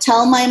I would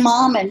tell my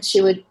mom, and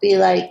she would be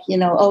like,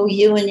 oh,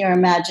 you and your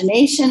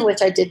imagination,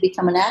 which I did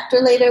become an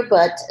actor later,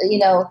 but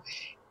it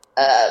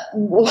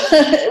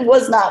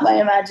was not my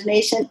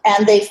imagination.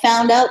 And they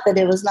found out that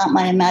it was not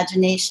my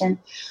imagination.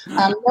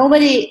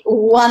 Nobody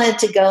wanted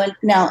to go. And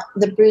now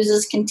the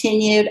bruises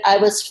continued. I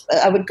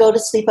would go to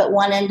sleep at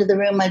one end of the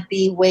room. I'd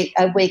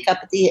wake up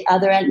at the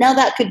other end. Now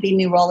that could be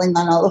me rolling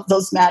on all of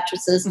those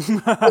mattresses.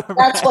 But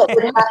that's what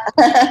would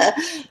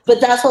happen.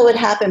 But that's what would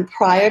happen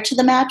prior to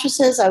the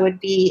mattresses. I would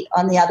be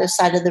on the other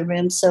side of the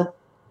room. So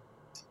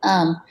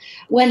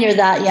when you're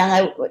that young,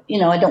 I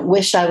don't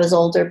wish I was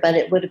older, but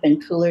it would have been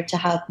cooler to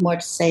have more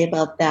to say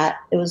about that.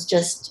 It was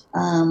just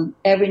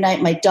every night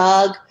my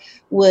dog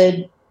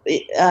would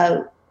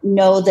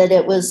know that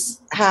it was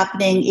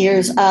happening,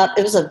 ears up.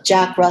 It was a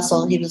Jack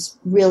Russell. He was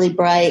really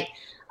bright,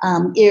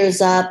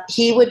 ears up.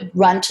 He would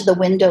run to the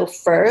window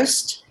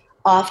first,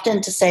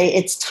 often to say,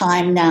 it's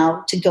time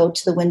now to go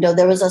to the window.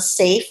 There was a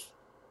safe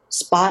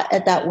spot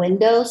at that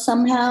window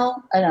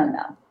somehow. I don't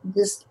know.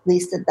 At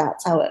least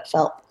that's how it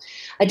felt.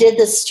 I did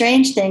this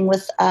strange thing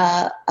with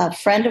a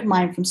friend of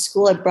mine from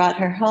school. I brought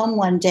her home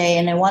one day,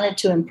 and I wanted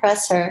to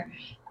impress her.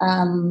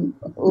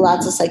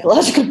 Lots of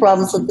psychological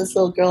problems with this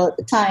little girl at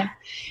the time,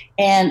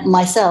 and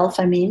myself,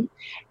 And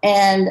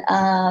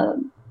I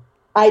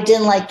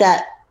didn't like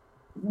that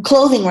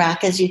clothing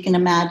rack, as you can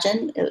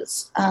imagine. It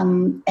was,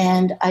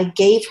 and I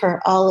gave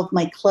her all of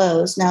my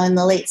clothes. Now, in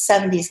the late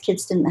 70s,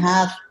 kids didn't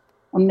have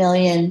a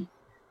million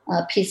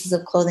pieces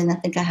of clothing. I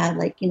think I had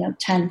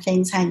 10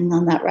 things hanging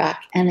on that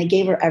rack, and I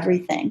gave her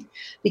everything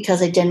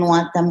because I didn't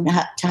want them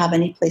to have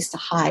any place to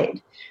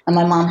hide. And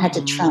my mom had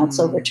to trounce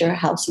over to her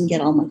house and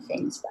get all my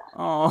things back.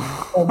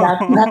 So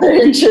that's another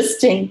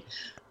interesting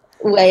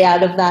way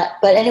out of that.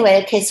 But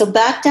anyway, okay, so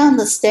back down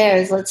the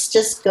stairs. Let's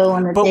just go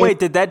on a But wait,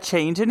 did that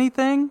change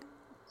anything?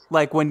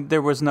 Like when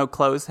there was no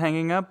clothes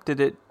hanging up,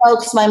 did it? Oh,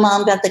 because my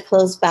mom got the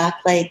clothes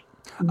back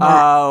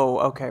Oh,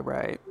 okay,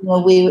 right.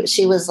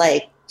 She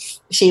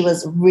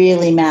was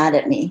really mad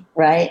at me,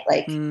 right?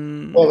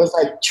 It was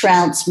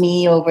trounce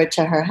me over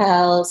to her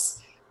house.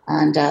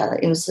 And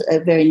it was a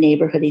very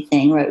neighborhoody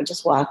thing where I would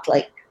just walk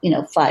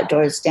 5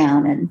 doors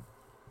down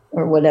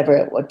or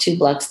whatever, or 2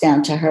 blocks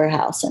down to her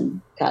house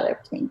and got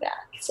everything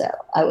back. So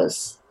I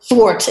was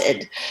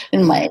thwarted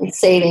in my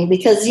saving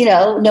because,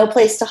 no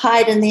place to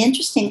hide. And the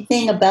interesting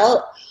thing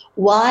about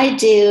why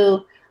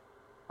do,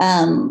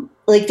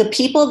 the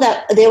people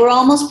that they were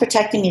almost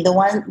protecting me,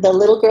 the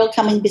little girl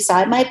coming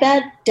beside my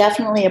bed,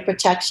 definitely a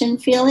protection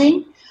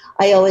feeling.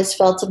 I always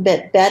felt a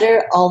bit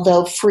better,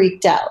 although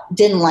freaked out,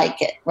 didn't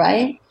like it,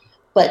 right?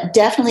 But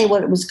definitely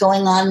what was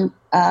going on,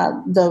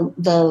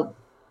 the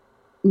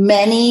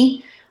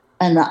many,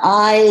 and the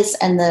eyes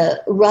and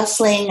the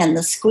rustling and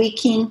the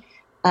squeaking,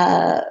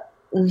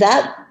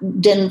 that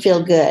didn't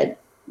feel good,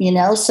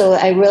 So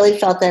I really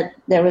felt that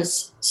there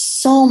was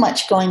so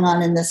much going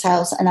on in this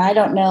house. And I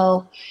don't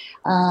know.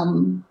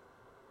 I'll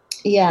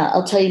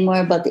tell you more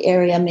about the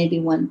area maybe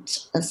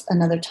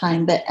another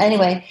time. But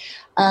anyway,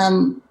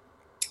 I'm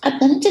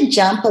going to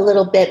jump a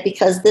little bit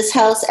because this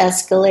house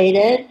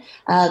escalated,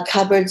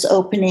 cupboards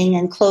opening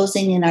and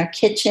closing in our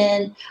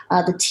kitchen,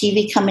 the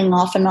TV coming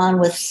off and on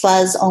with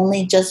fuzz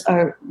only,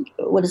 or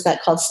what is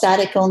that called?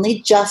 Static only,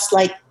 just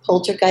like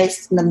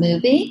Poltergeist in the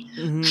movie.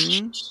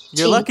 Mm-hmm.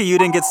 You're lucky you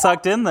didn't get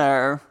sucked in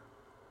there.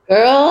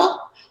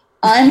 Girl,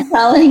 I'm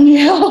telling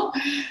you,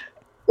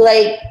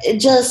 like,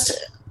 just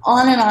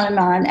on and on and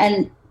on.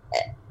 And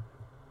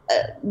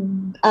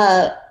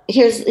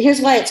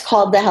here's why it's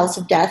called the House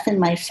of Death in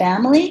my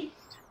family.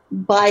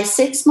 By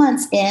 6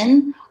 months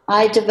in,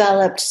 I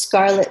developed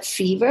scarlet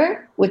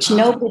fever, which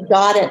nobody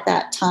got at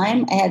that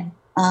time. I had,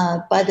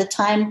 by the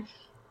time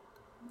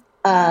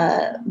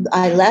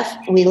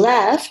we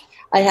left,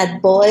 I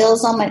had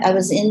boils on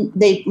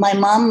my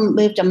mom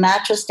moved a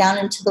mattress down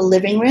into the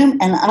living room,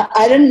 and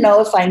I didn't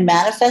know if I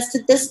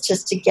manifested this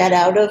just to get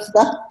out of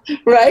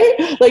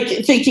right? Like,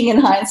 thinking in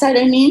hindsight,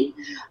 I mean.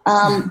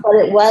 But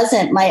it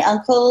wasn't. My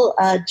uncle,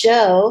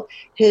 Joe,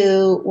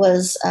 who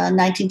was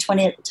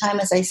 1920 at the time,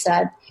 as I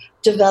said,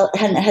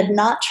 had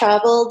not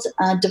traveled,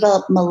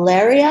 developed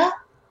malaria.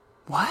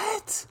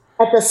 What?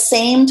 At the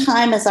same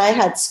time as I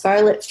had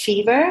scarlet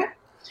fever.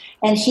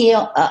 And he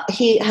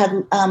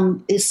had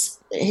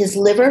his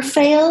liver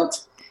failed.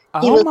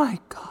 My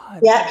God.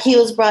 Yeah, he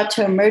was brought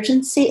to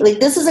emergency. Like,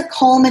 this is a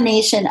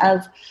culmination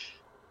of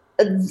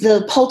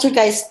the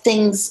poltergeist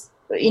things.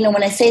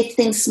 When I say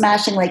things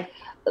smashing, like,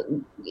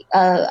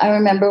 I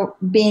remember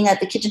being at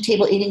the kitchen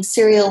table eating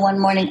cereal one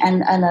morning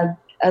and a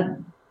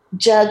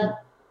jug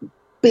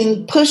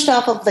being pushed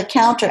off of the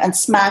counter and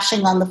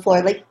smashing on the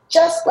floor, like,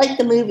 just like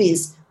the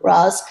movies,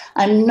 Roz.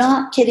 I'm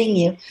not kidding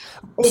you.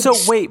 So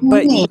wait,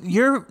 but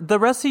the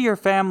rest of your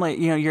family,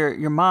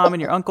 your mom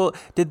and your uncle,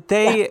 did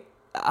they? Yeah.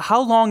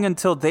 How long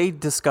until they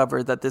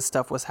discovered that this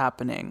stuff was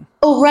happening?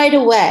 Oh, right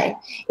away.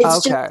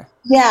 It's okay.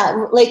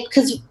 Like,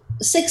 because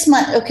 6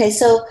 months. Okay,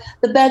 so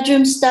the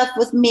bedroom stuff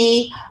with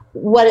me.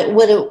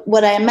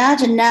 What I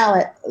imagine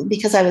now,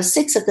 because I was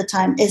 6 at the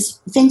time, is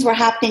things were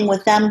happening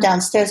with them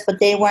downstairs, but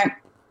they weren't.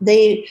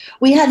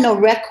 We had no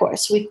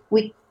recourse. We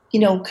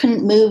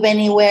couldn't move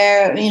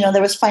anywhere.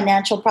 There was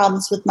financial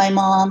problems with my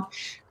mom.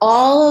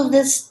 All of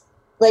this,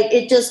 like,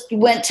 it just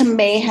went to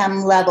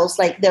mayhem levels.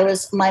 Like,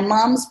 my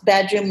mom's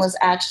bedroom was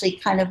actually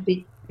kind of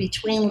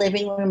between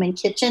living room and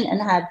kitchen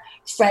and had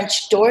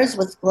French doors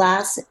with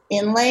glass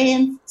inlay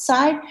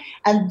inside.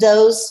 And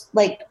those,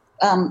 like,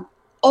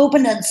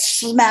 opened and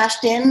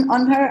smashed in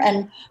on her.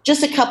 And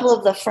just a couple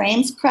of the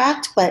frames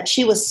cracked, but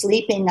she was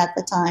sleeping at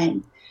the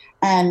time.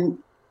 And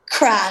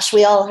crash,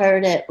 we all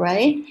heard it,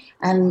 right?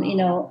 And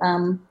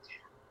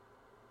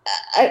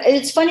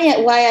it's funny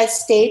why I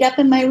stayed up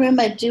in my room.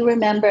 I do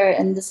remember,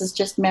 and this is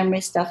just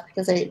memory stuff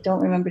because I don't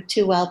remember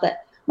too well,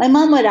 but my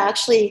mom I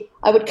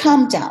would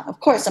come down. Of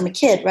course, I'm a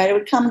kid, right? I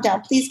would come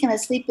down, please, can I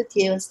sleep with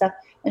you and stuff?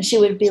 And she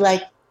would be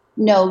like,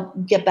 no,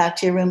 get back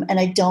to your room. And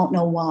I don't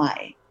know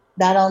why.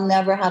 That I'll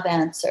never have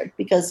answered,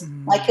 because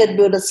my kid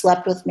would have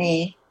slept with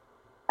me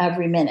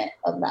every minute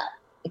of that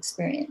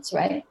experience,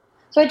 right?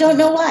 So I don't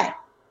know why.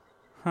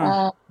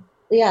 Huh.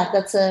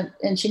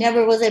 And she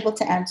never was able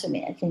to answer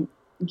me, I think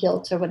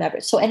guilt or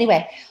whatever. So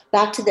anyway,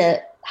 back to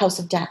the House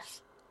of Death.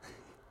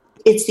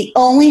 It's the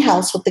only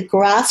house with the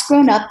grass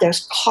grown up.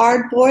 There's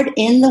cardboard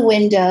in the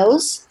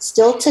windows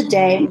still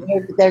today.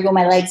 There go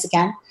my legs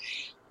again.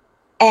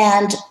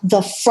 And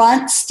the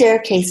front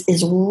staircase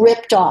is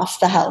ripped off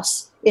the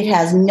house. It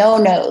has no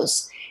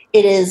nose.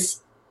 It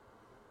is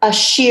a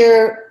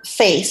sheer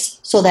face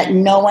so that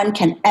no one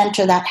can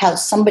enter that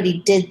house. Somebody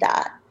did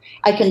that.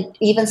 I can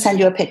even send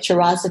you a picture,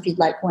 Roz, if you'd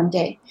like one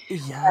day.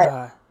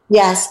 Yeah.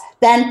 Yes.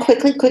 Then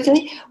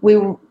quickly, we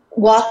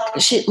walk.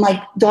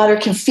 My daughter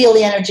can feel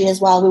the energy as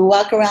well. We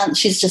walk around.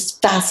 She's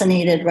just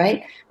fascinated,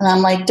 right? And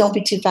I'm like, don't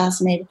be too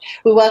fascinated.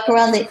 We walk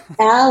around the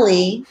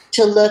alley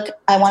to look.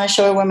 I want to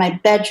show her where my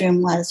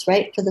bedroom was,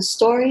 right? For the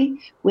story,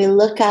 we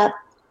look up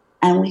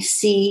and we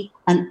see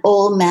an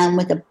old man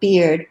with a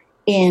beard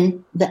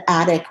in the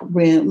attic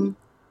room.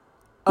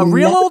 A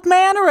real old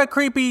man or a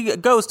creepy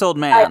ghost old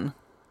man?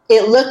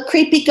 It looked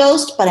creepy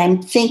ghost, but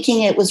I'm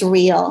thinking it was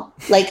real.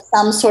 Like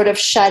some sort of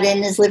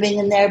shut-in is living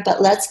in there,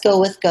 but let's go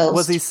with ghost.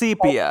 Was he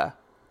sepia?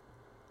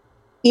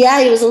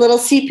 Yeah, he was a little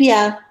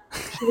sepia.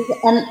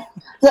 And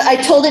I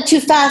told it too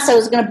fast. I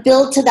was going to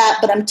build to that,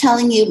 but I'm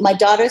telling you, my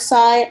daughter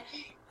saw it.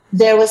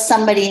 There was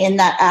somebody in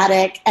that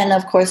attic, and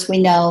of course we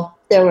know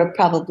there were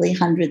probably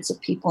hundreds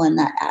of people in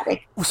that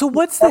attic. So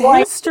what's the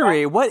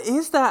history? What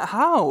is that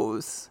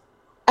house?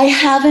 I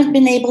haven't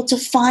been able to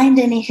find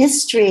any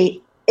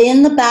history.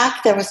 In the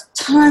back, there was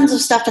tons of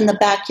stuff in the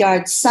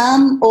backyard.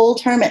 Some old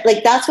hermit,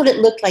 like that's what it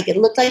looked like. It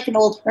looked like an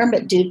old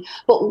hermit dude.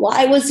 But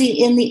why was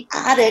he in the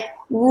attic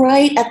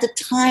right at the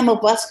time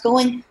of us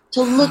going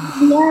to look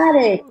in the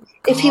attic.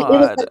 It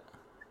was like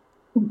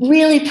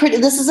really pretty.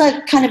 This is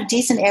a kind of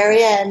decent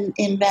area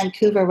in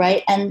Vancouver,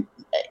 right? And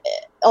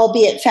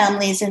albeit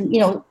families and,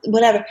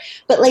 whatever.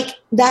 But like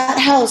that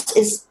house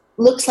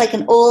looks like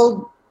an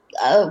old,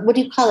 what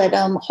do you call it?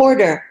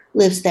 Hoarder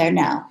lives there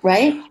now,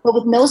 right? But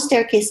with no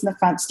staircase in the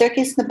front.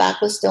 Staircase in the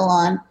back was still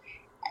on.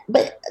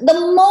 But the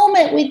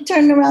moment we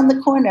turned around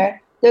the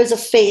corner, there's a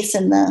face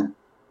in the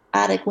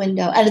attic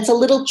window. And it's a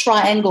little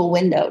triangle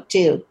window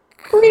too.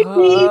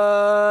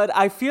 Good.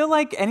 I feel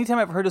like anytime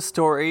I've heard a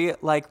story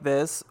like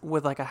this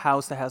with like a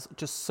house that has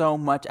just so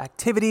much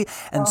activity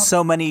and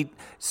so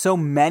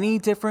many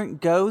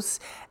different ghosts,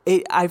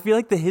 I feel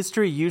like the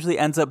history usually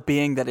ends up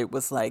being that it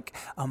was like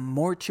a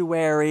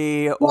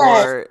mortuary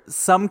or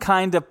some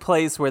kind of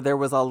place where there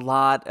was a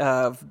lot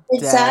of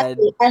death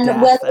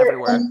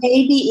everywhere. And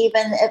maybe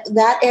even if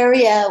that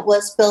area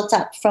was built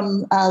up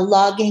from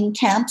logging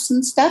camps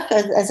and stuff.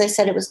 As I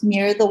said, it was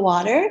near the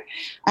water,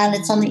 and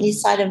it's on the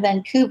east side of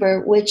Vancouver,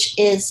 which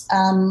is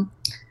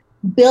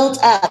built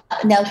up.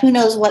 Now, who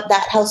knows what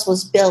that house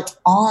was built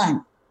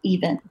on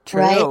even,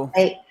 right?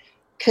 It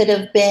could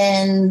have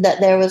been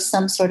that there was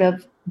some sort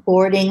of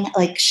boarding,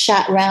 like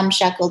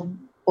ramshackle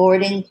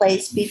boarding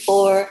place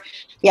before.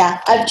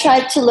 Yeah, I've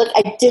tried to look.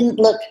 I didn't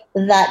look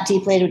that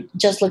deeply. I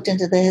just looked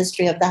into the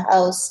history of the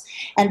house,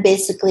 and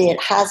basically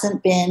it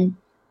hasn't been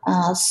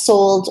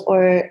sold,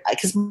 or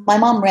because my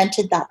mom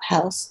rented that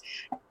house,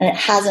 and it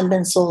hasn't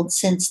been sold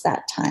since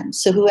that time.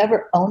 So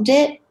whoever owned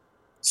it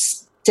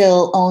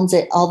still owns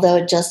it, although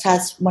it just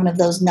has one of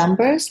those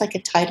numbers, like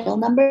a title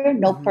number,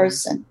 no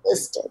person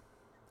listed.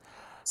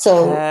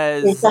 So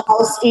is the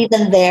house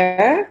even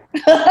there?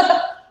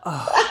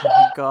 Oh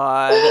my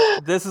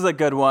God. This is a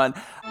good one.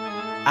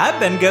 I've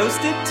been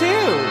ghosted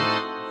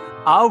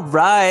too. All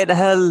right.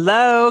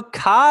 Hello,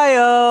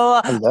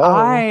 Kyle. Hello.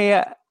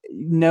 I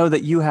know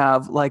that you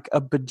have like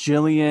a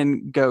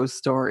bajillion ghost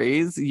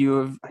stories. You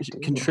have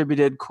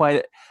contributed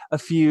quite a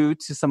few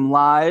to some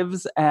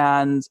lives,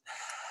 and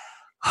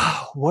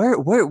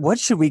what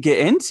should we get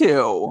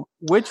into?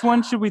 Which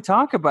one should we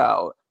talk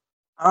about?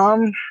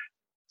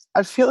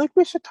 I feel like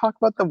we should talk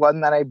about the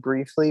one that I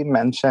briefly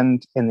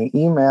mentioned in the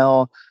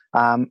email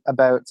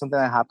about something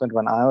that happened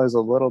when I was a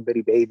little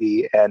bitty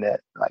baby, and it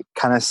like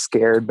kind of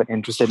scared but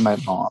interested my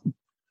mom.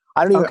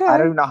 I don't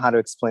even know how to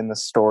explain the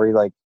story,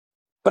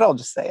 but I'll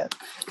just say it.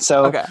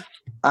 So,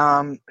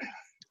 I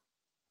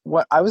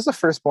was the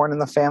firstborn in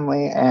the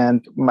family,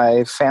 and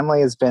my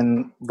family has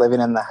been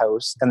living in the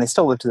house, and they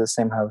still live to the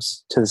same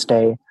house to this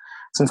day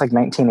since like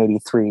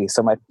 1983.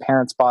 So my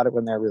parents bought it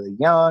when they were really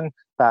young,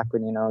 back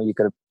when, you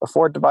could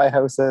afford to buy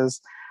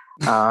houses.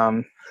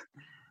 And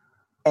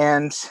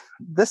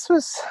this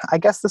was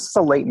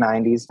the late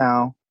 90s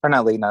now, or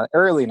not late, not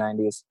early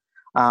 90s.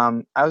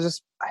 I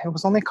was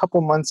only a couple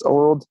months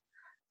old,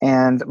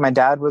 and my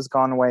dad was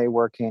gone away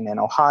working in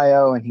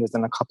Ohio, and he was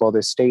in a couple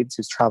other states. He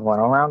was traveling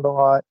around a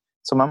lot.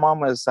 So my mom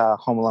was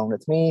home alone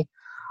with me.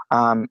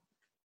 I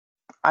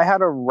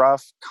had a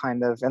rough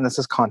kind of, and this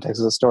is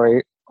context of the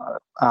story.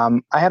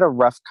 I had a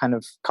rough kind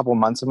of couple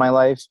months of my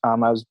life. I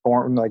was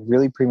born like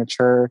really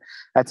premature.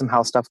 I had some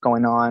health stuff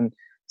going on.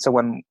 So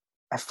when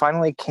I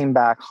finally came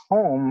back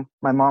home,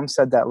 my mom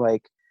said that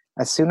like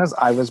as soon as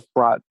I was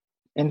brought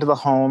into the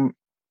home,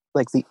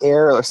 like the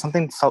air or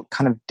something felt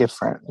kind of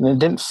different, and it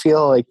didn't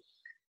feel like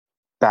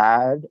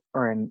bad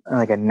or in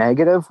like a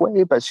negative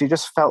way, but she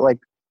just felt like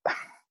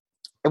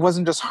it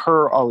wasn't just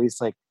her always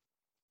like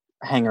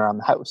hanging around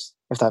the house,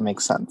 if that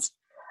makes sense.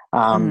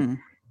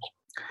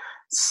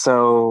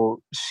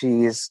 So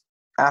she's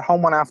at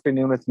home one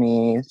afternoon with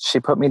me.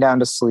 She put me down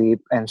to sleep,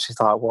 and she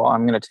thought, well,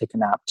 I'm going to take a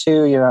nap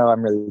too.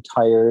 I'm really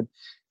tired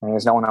and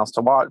there's no one else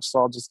to watch. So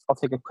I'll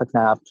take a quick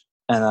nap,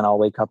 and then I'll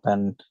wake up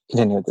and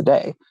continue with the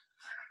day.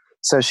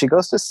 So she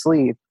goes to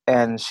sleep,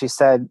 and she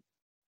said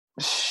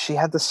she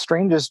had the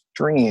strangest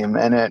dream,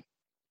 and it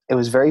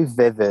was very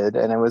vivid,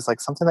 and it was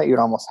like something that you'd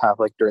almost have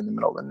like during the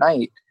middle of the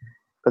night,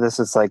 but this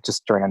is like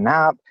just during a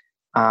nap.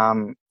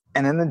 And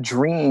in the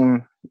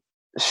dream,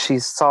 she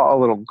saw a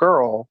little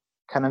girl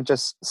kind of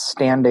just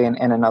standing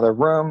in another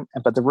room,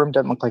 but the room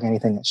didn't look like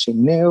anything that she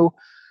knew.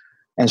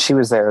 And she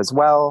was there as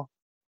well.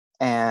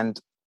 And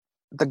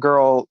the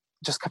girl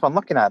just kept on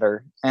looking at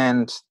her,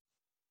 and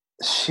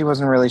she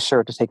wasn't really sure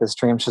what to take this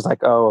dream. She's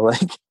like, oh, like,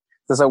 this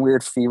is a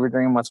weird fever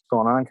dream. What's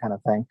going on kind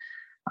of thing.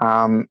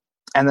 And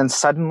then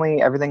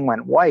suddenly everything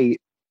went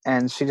white,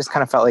 and she just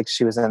kind of felt like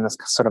she was in this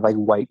sort of like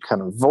white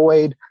kind of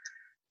void.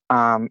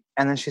 And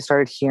then she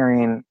started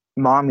hearing,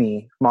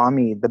 mommy,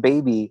 the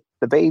baby.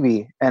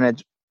 And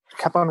it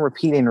kept on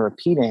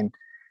repeating.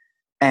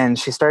 And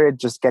she started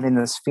just getting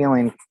this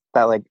feeling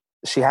that like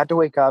she had to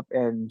wake up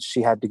and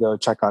she had to go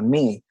check on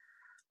me.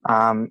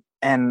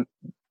 And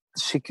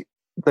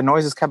the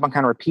noises kept on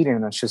kind of repeating,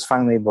 and then she was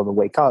finally able to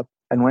wake up.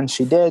 And when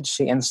she did,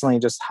 she instantly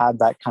just had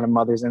that kind of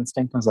mother's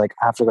instinct and was like,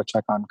 I have to go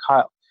check on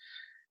Kyle.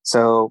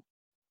 So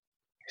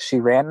she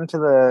ran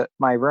into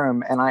my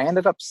room, and I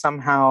ended up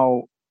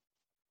somehow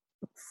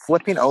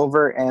flipping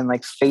over and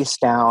like face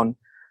down,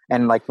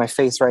 and like my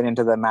face right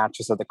into the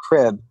mattress of the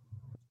crib.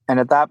 And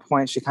at that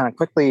point, she kind of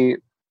quickly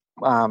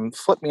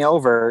flipped me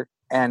over,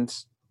 and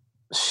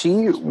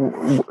she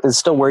is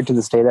still worried to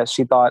this day that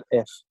she thought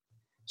if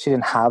she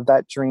didn't have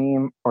that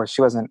dream, or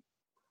she wasn't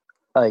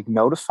like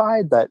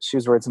notified, that she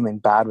was worried something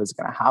bad was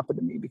going to happen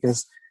to me,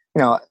 because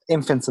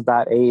infants at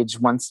that age,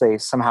 once they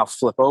somehow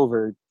flip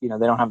over, they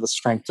don't have the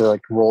strength to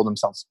like roll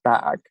themselves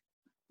back.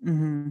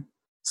 Mm-hmm.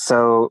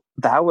 So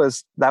that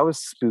was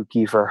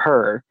spooky for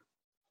her.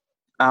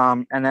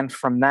 And then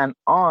from then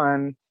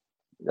on,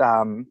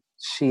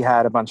 she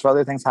had a bunch of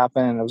other things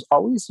happen, and it was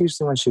always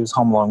usually when she was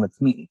home alone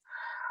with me.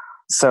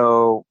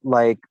 So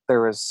like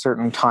there was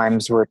certain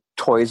times where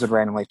toys would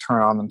randomly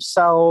turn on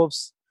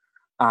themselves.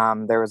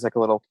 There was like a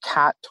little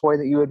cat toy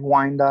that you would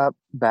wind up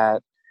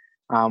that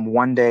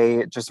one day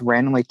it just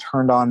randomly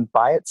turned on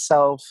by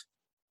itself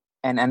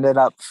and ended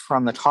up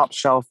from the top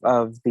shelf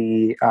of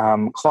the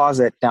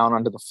closet down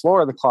onto the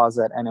floor of the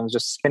closet, and it was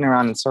just spinning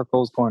around in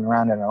circles, going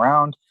around and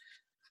around.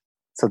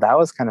 So that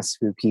was kind of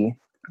spooky.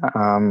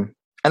 And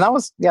that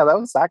was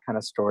that kind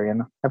of story,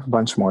 and I have a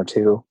bunch more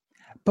too.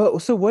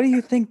 But so what do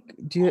you think?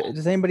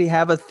 Does anybody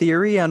have a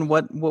theory on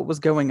what was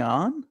going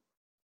on?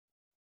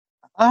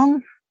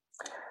 You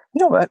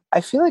know what?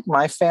 I feel like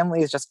my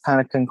family has just kind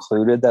of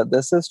concluded that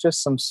this is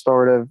just some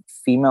sort of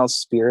female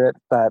spirit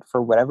that,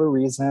 for whatever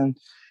reason,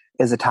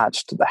 is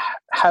attached to the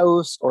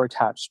house or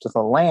attached to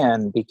the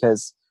land.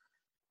 Because,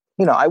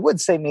 I would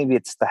say maybe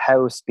it's the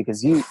house,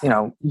 because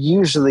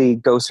usually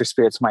ghosts or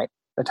spirits might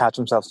attach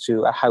themselves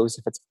to a house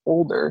if it's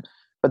older.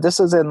 But this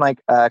was in like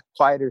a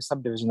quieter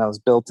subdivision that was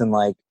built in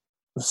like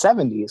the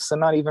 70s, so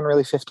not even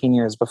really 15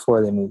 years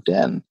before they moved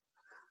in.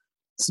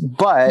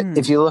 But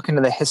if you look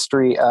into the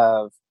history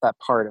of that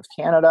part of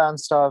Canada and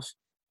stuff,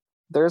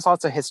 there's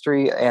lots of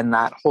history, and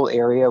that whole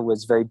area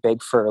was very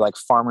big for like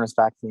farmers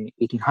back in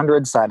the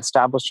 1800s that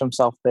established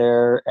themselves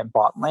there and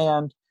bought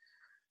land.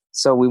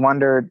 So we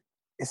wondered,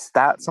 is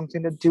that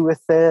something to do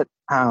with it?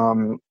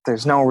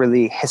 There's no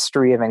really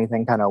history of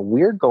anything kind of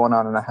weird going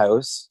on in the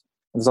house.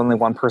 There's only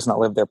one person that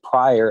lived there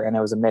prior, and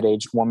it was a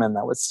mid-aged woman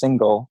that was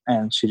single,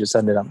 and she just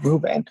ended up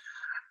moving.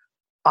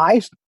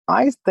 I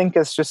think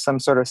it's just some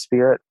sort of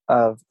spirit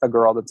of a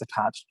girl that's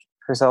attached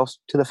herself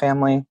to the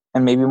family,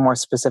 and maybe more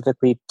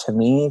specifically to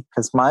me,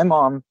 because my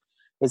mom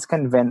is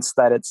convinced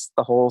that it's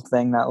the whole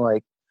thing that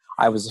like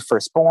I was the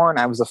firstborn,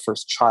 I was the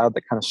first child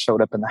that kind of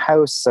showed up in the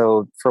house.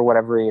 So for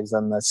whatever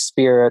reason, the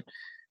spirit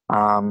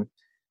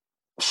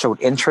showed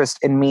interest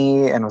in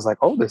me and was like,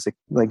 oh, there's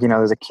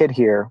a kid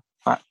here.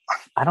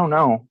 I don't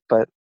know,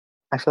 but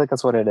I feel like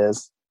that's what it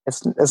is.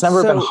 It's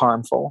never been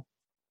harmful.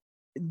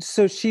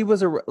 So she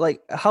was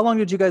how long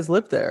did you guys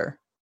live there?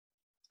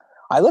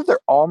 I lived there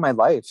all my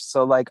life.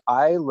 So like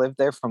I lived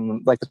there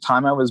from like the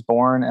time I was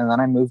born, and then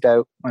I moved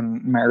out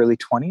in my early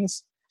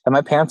 20s, and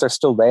my parents are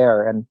still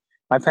there, and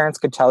my parents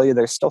could tell you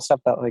there's still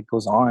stuff that like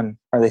goes on,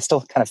 or they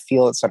still kind of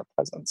feel its sort of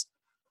presence.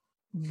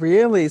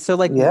 Really? So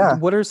like, yeah.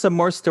 What are some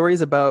more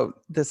stories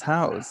about this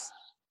house?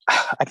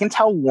 I can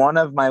tell one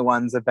of my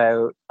ones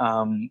about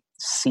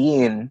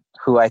seeing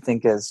who I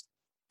think is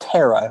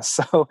Tara.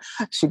 So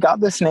she got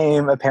this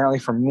name apparently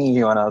from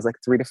me when I was like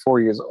 3 to 4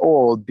 years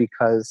old,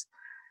 because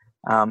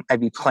I'd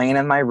be playing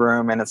in my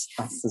room, and it's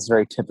this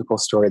very typical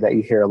story that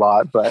you hear a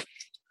lot, but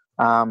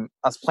I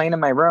was playing in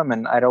my room,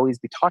 and I'd always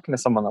be talking to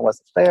someone that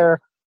wasn't there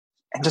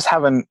and just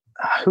having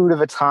a hoot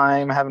of a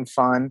time, having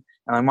fun.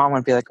 And my mom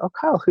would be like, oh,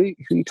 Kyle, who are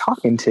you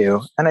talking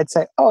to? And I'd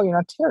say, oh,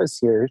 Tara's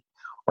here.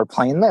 We're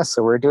playing this,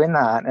 so we're doing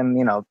that. And,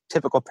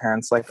 typical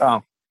parents like,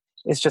 oh,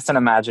 it's just an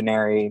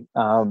imaginary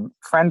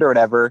friend or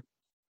whatever.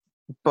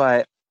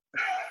 But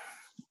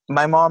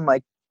my mom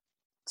like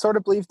sort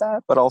of believed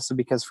that, but also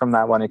because from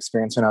that one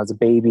experience when I was a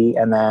baby,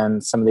 and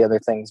then some of the other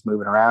things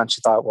moving around,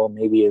 she thought, well,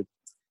 maybe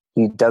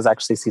he does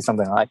actually see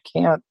something that I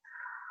can't.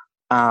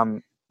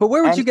 But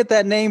where would you get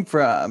that name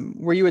from?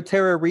 Were you a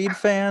Tara Reid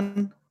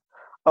fan?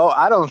 Oh,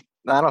 I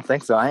don't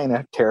think so. I ain't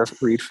a Tara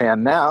Reid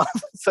fan now,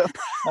 so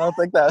I don't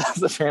think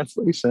that's a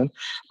translation.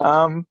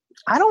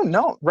 I don't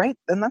know, right?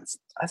 And that's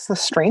the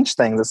strange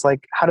thing. It's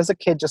like, how does a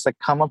kid just like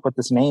come up with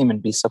this name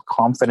and be so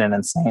confident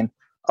and saying,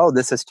 "Oh,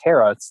 this is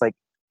Tara"? It's like,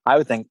 I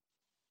would think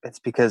it's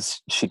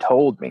because she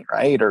told me,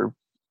 right? Or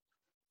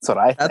that's what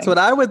I think. That's what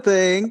I would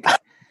think.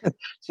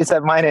 She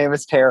said, "My name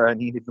is Tara," and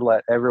needed to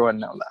let everyone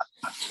know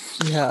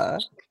that. Yeah.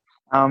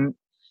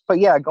 But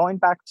yeah, going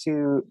back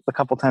to the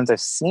couple times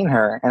I've seen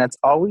her, and it's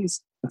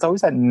always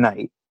at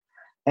night.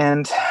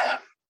 And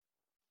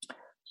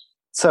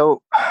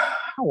so,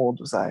 how old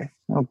was I?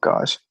 Oh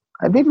gosh,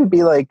 I'd maybe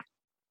be like,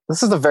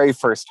 this is the very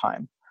first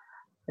time.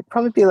 I'd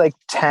probably be like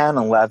 10,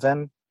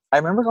 11. I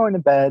remember going to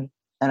bed,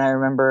 and I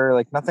remember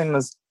like nothing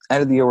was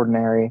out of the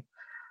ordinary.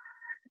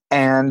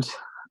 And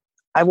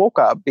I woke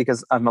up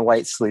because I'm a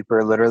light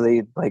sleeper.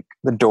 Literally, like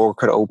the door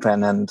could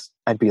open, and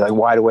I'd be like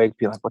wide awake,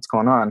 be like, "What's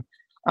going on?"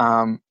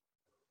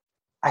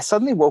 I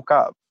suddenly woke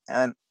up,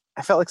 and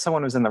I felt like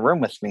someone was in the room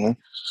with me,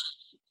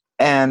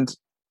 and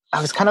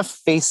I was kind of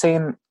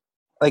facing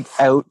like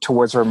out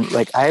towards her.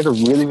 Like I had a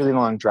really, really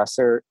long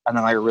dresser, and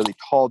then like a really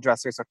tall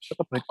dresser, so it took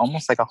up like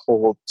almost like a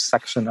whole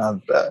section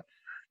of the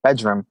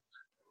bedroom.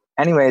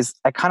 anyways,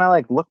 I kind of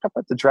like looked up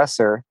at the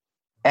dresser,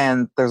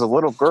 and there's a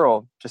little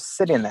girl just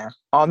sitting there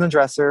on the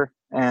dresser.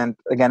 And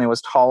again, it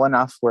was tall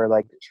enough where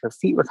like her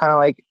feet were kind of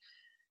like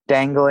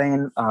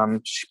dangling.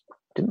 She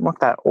didn't look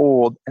that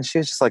old, and she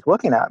was just like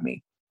looking at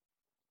me.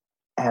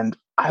 And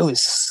I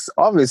was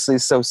obviously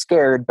so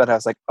scared, but I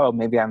was like, oh,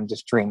 maybe I'm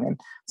just dreaming.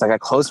 It's like I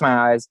closed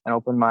my eyes and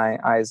opened my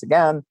eyes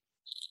again,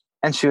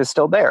 and she was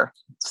still there.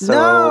 So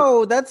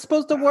no, that's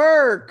supposed to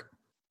work.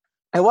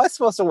 It was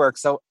supposed to work.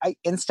 So I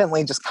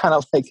instantly just kind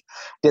of like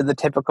did the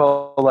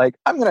typical, like,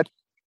 I'm going to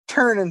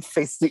turn and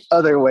face the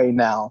other way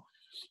now.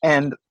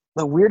 And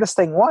the weirdest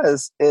thing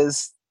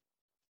is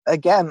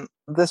again,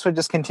 this would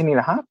just continue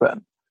to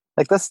happen.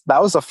 Like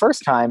that was the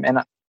first time. And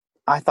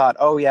I thought,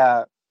 oh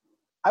yeah,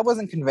 I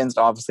wasn't convinced,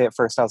 obviously, at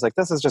first. I was like,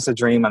 this is just a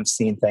dream. I'm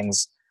seeing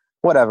things,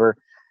 whatever.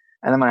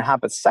 And then when it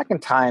happened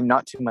second time,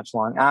 not too much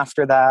long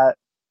after that,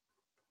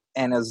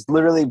 and it was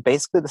literally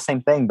basically the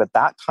same thing. But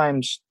that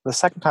time, the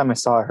second time I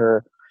saw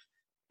her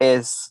in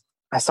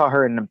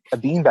a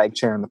beanbag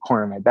chair in the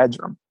corner of my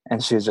bedroom.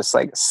 And she was just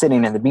like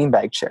sitting in the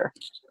beanbag chair.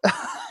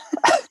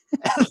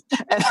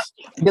 and I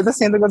did the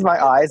same thing with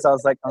my eyes. I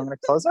was like, I'm going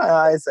to close my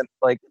eyes and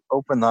like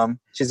open them.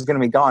 She's going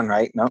to be gone,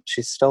 right? Nope,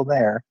 she's still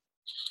there.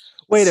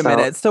 Wait a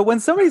minute. So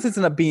when somebody sits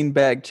in a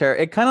beanbag chair,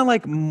 it kind of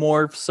like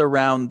morphs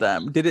around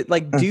them. Did it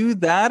like do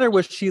that, or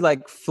was she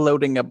like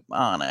floating up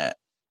on it?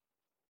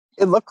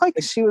 It looked like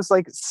she was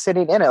like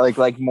sitting in it,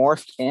 like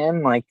morphed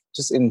in, like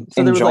just so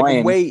enjoying. There was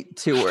like weight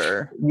to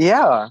her.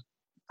 Yeah.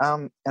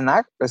 And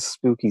that was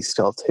spooky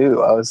still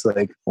too. I was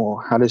like,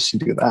 well, how does she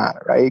do that?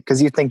 Right.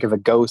 Because you think of a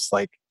ghost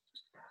like,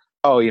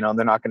 oh, they're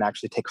not going to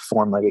actually take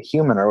form like a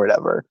human or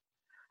whatever.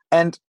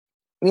 And,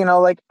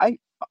 like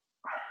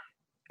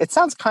it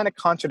sounds kind of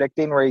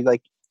contradicting where you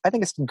like, I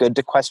think it's good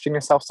to question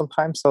yourself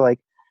sometimes. So like,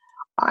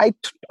 I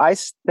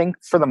think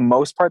for the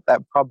most part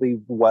that probably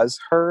was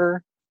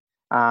her.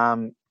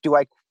 Do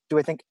I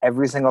think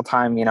every single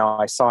time,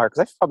 I saw her, because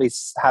I've probably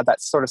had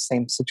that sort of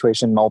same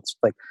situation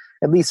like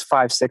at least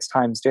 5-6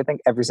 times. Do I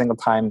think every single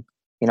time,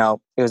 it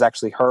was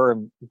actually her,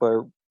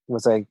 or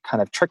was I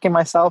kind of tricking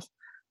myself?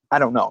 I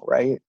don't know.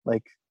 Right.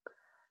 Like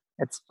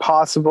it's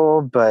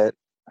possible, but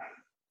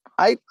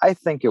I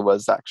think it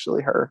was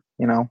actually her,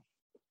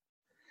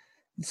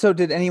 So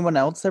did anyone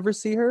else ever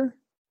see her?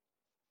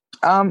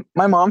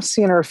 My mom's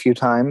seen her a few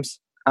times.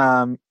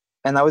 And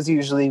that was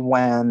usually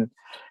when,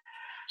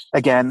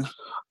 again,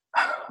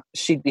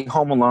 she'd be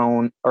home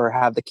alone or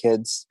have the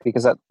kids,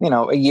 because at,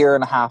 a year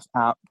and a half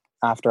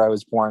after I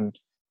was born,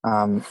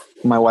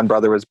 my one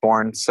brother was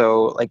born.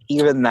 So like,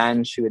 even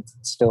then she would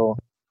still,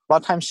 a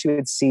lot of times she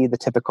would see the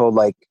typical,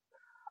 like,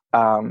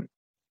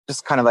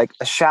 just kind of like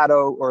a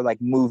shadow or like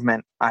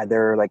movement,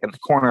 either like in the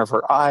corner of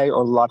her eye,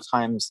 or a lot of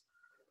times,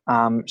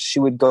 she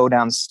would go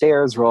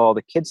downstairs where all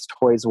the kids'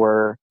 toys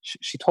were.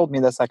 She told me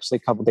this actually a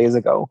couple days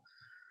ago.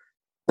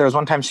 There was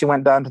one time she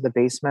went down to the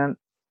basement,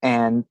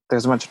 and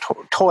there's a bunch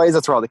of toys.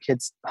 That's where all the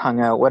kids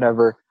hung out,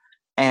 whatever.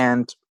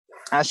 And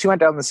as she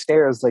went down the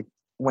stairs, like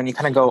when you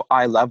kind of go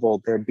eye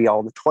level, there'd be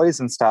all the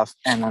toys and stuff.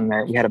 And then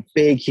we had a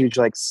big, huge,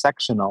 like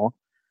sectional.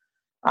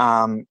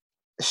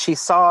 She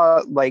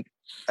saw like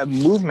a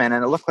movement,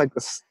 and it looked like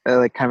this,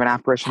 like kind of an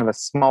apparition of a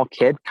small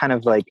kid, kind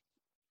of like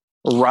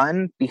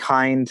run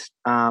behind,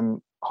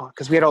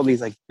 because we had all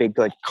these like big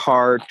like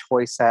car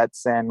toy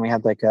sets, and we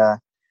had like a,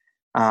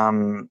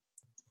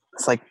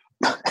 it's like,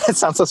 it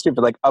sounds so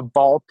stupid, like a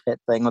ball pit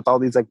thing with all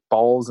these like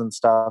balls and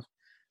stuff,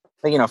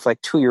 like, for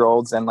like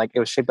 2-year-olds, and like it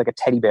was shaped like a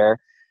teddy bear.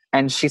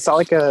 And she saw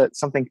like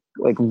something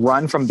like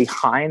run from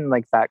behind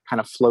like that kind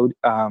of float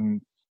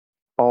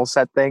ball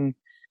set thing,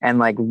 and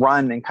like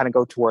run and kind of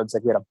go towards,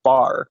 like, we had a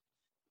bar,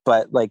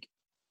 but like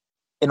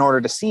in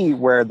order to see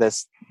where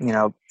this,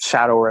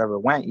 shadow or whatever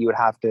went, you would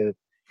have to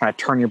kind of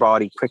turn your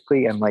body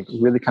quickly and like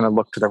really kind of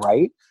look to the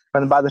right. But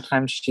then by the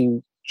time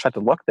she tried to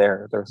look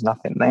there was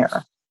nothing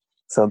there.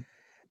 So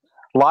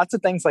lots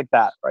of things like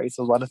that, right?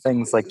 So a lot of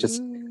things like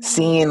just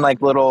seeing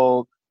like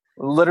literally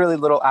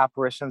little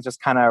apparitions just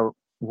kind of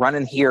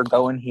running here,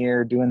 going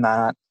here, doing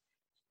that.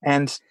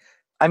 And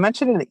I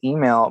mentioned in the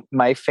email,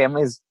 my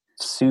family's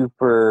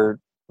super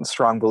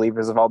strong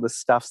believers of all this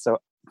stuff. So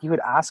you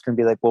would ask her and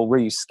be like, well, were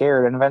you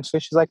scared? And eventually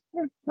she's like,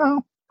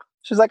 no.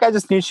 She's like, I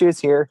just knew she was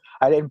here.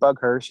 I didn't bug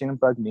her. She didn't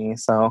bug me.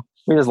 So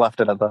we just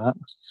left it at that.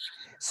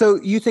 So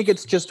you think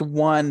it's just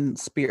one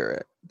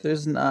spirit?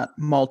 There's not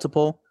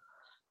multiple?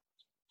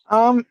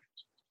 I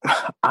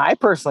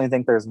personally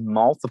think there's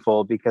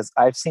multiple, because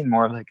I've seen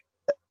more like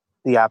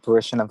the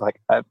apparition of like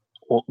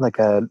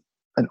an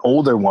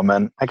older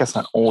woman. I guess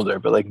not older,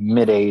 but like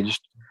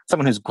mid-aged,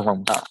 someone who's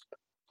grown up.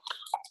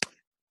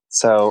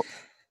 So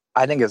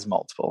I think it's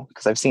multiple,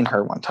 because I've seen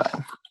her one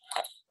time.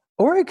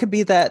 Or it could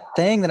be that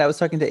thing that I was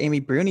talking to Amy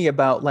Bruni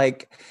about,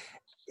 like,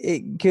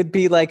 it could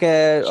be like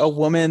a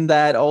woman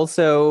that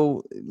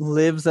also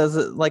lives as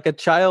like a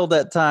child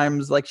at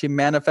times, like she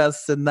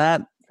manifests in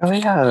that,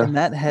 in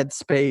that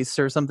headspace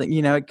or something.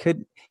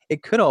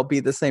 It could all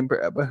be the same,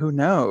 but who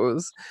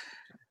knows?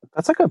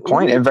 That's a good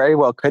point. It very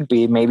well could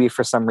be. Maybe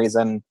for some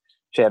reason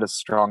she had a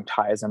strong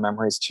ties and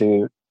memories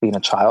to being a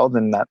child,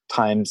 and at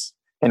times,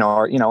 in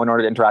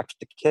order to interact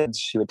with the kids,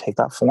 she would take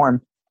that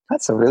form.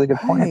 That's a really good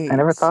point. I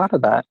never thought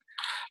of that,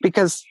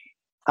 because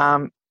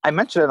I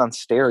mentioned it on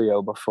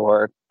stereo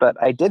before, but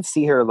I did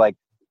see her like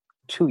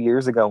 2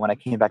 years ago when I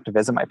came back to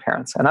visit my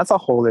parents. And that's a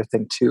whole other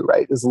thing too,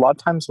 right? Is a lot of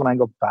times when I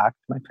go back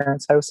to my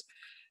parents' house,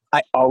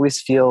 I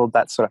always feel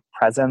that sort of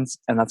presence.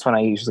 And that's when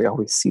I usually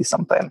always see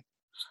something.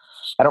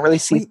 I don't really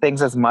see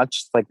things as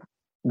much like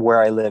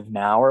where I live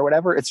now or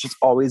whatever. It's just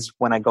always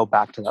when I go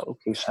back to that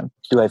location,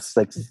 do I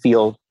like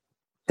feel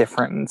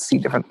different and see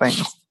different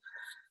things.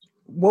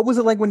 What was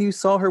it like when you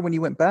saw her when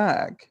you went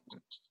back?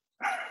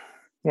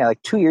 Yeah,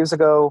 like 2 years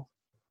ago,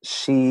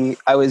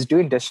 I was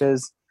doing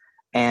dishes,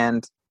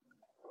 and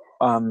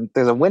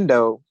there's a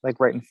window like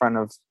right in front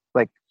of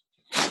like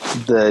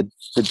the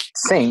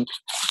sink,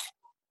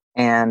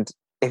 and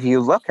if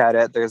you look at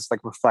it, there's like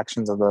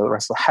reflections of the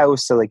rest of the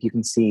house. So like you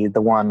can see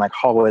the one like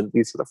hallway that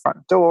leads to the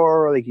front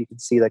door, or like you can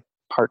see like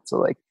parts of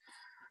like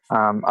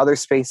other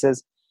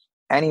spaces.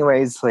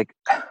 Anyways, like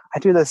I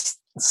do this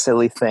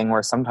silly thing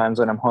where sometimes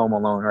when I'm home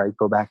alone or I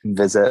go back and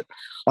visit,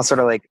 I'll sort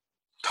of like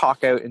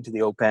talk out into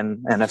the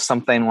open, and if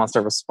something wants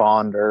to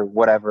respond or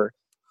whatever,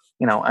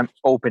 I'm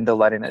open to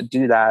letting it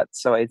do that.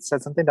 So I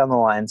said something down the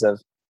lines of,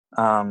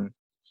 I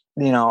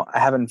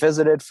haven't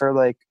visited for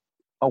like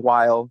a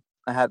while.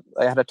 I had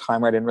a time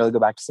where I didn't really go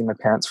back to see my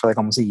parents for like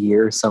almost a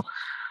year. So,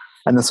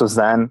 and this was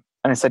then,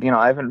 and I said,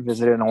 I haven't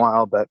visited in a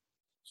while, but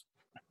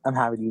I'm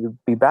happy to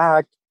be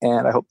back,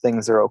 and I hope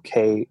things are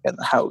okay in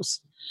the house.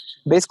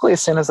 Basically,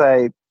 as soon as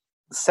I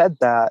said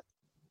that,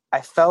 I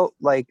felt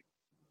like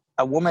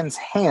a woman's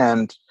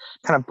hand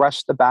kind of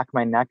brushed the back of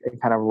my neck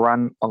and kind of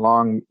run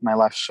along my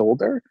left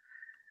shoulder.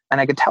 And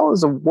I could tell it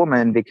was a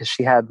woman because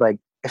she had like,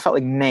 it felt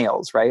like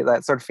nails, right?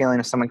 That sort of feeling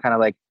of someone kind of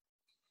like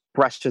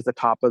brushes the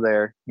top of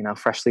their,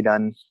 freshly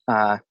done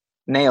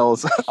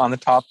nails on the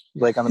top,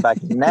 like on the back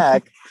of the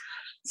neck.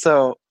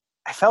 So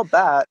I felt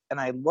that,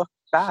 and I looked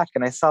back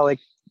and I saw like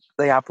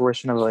the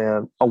apparition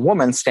of a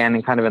woman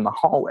standing kind of in the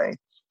hallway.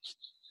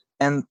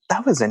 And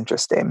that was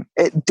interesting.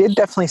 It did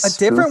definitely a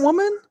different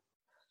woman?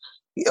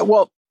 Yeah,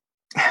 well,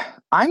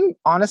 I'm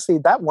honestly,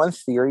 that one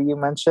theory you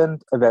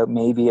mentioned about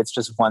maybe it's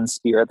just one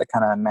spirit that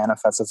kind of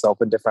manifests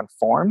itself in different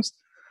forms,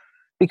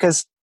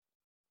 because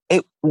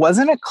it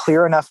wasn't a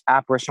clear enough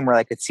apparition where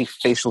I could see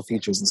facial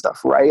features and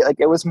stuff, right? Like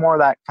it was more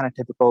that kind of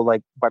typical,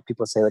 like what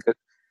people say, like a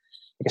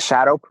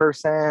shadow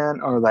person,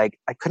 or like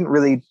I couldn't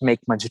really make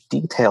much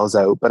details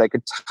out, but I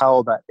could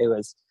tell that it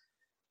was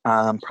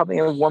probably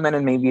a woman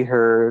in maybe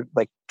her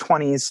like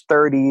 20s,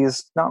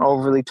 30s, not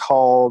overly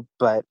tall,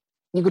 but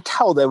you could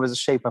tell there was a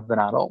shape of an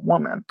adult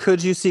woman.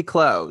 Could you see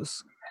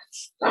clothes?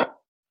 It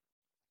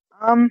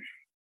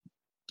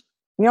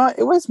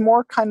was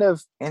more kind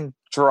of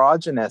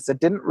androgynous.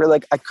 It didn't really,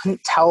 like, I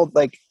couldn't tell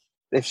like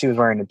if she was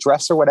wearing a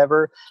dress or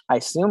whatever. I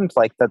assumed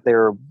like that they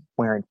were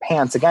wearing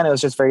pants. Again, it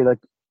was just very like,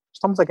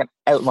 it's almost like an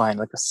outline,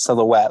 like a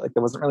silhouette. Like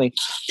there wasn't really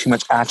too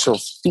much actual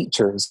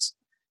features.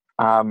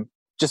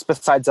 Just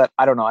besides that,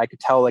 I don't know, I could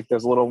tell like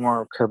there's a little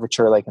more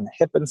curvature like in the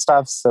hip and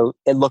stuff. So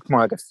it looked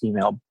more like a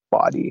female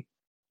body.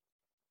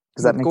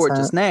 Does that make sense?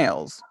 Gorgeous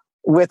nails.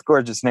 With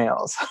gorgeous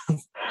nails.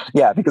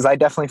 Yeah, because I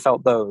definitely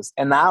felt those.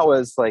 And that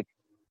was like,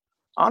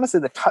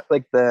 honestly,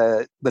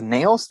 the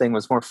nails thing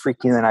was more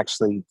freaky than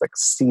actually like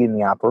seeing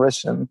the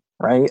apparition,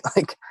 right?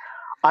 Like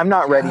I'm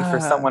not ready for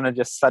someone to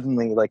just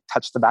suddenly like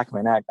touch the back of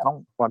my neck. I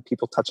don't want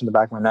people touching the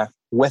back of my neck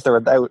with or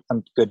without a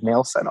good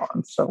nail set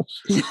on. So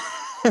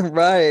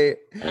right.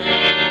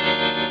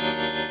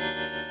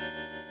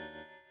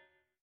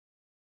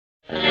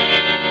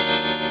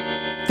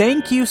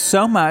 Thank you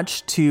so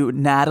much to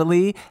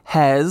Natalie,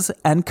 Hez,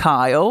 and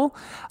Kyle.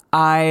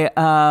 I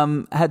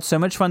had so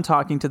much fun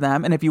talking to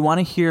them. And if you want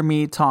to hear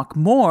me talk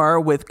more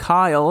with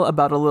Kyle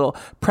about a little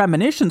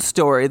premonition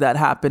story that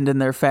happened in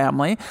their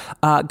family,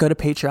 go to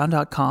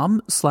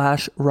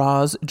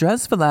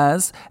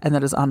patreon.com/RozDresvelez, and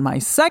that is on my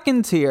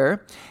second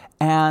tier.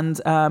 And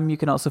you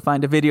can also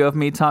find a video of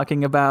me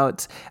talking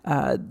about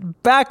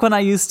back when I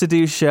used to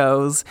do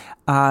shows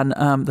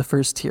on the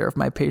first tier of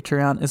my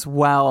Patreon as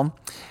well.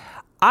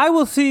 I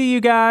will see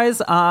you guys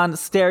on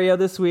stereo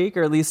this week,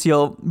 or at least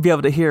you'll be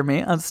able to hear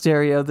me on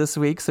stereo this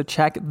week. So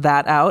check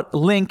that out.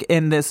 Link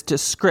in this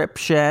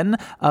description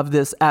of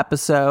this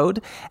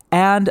episode.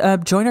 And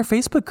join our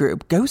Facebook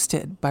group,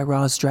 Ghosted by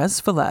Roz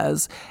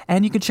Dresvelez.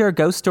 And you can share a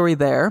ghost story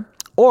there,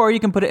 or you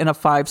can put it in a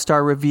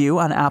 5-star review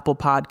on Apple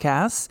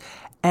Podcasts.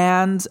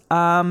 And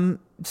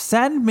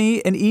send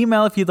me an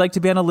email if you'd like to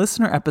be on a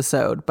listener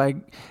episode by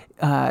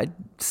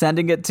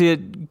sending it to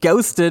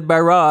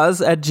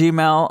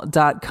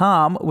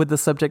ghostedbyroz@gmail.com with the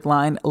subject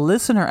line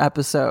listener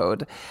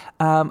episode.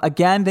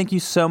 Again, thank you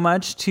so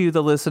much to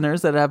the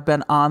listeners that have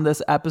been on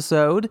this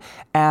episode.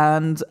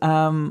 And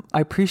I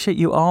appreciate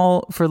you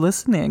all for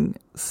listening.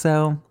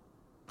 So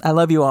I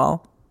love you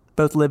all,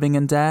 both living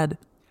and dead.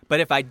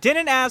 But if I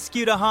didn't ask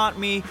you to haunt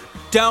me,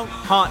 don't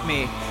haunt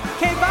me.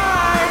 Okay,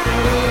 bye!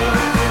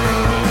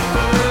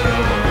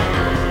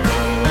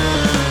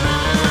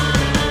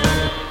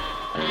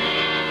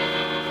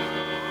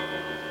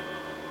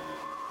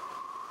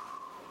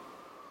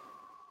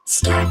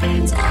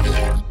 Scarpins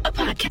Avenue,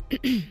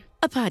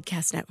 a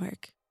podcast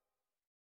network.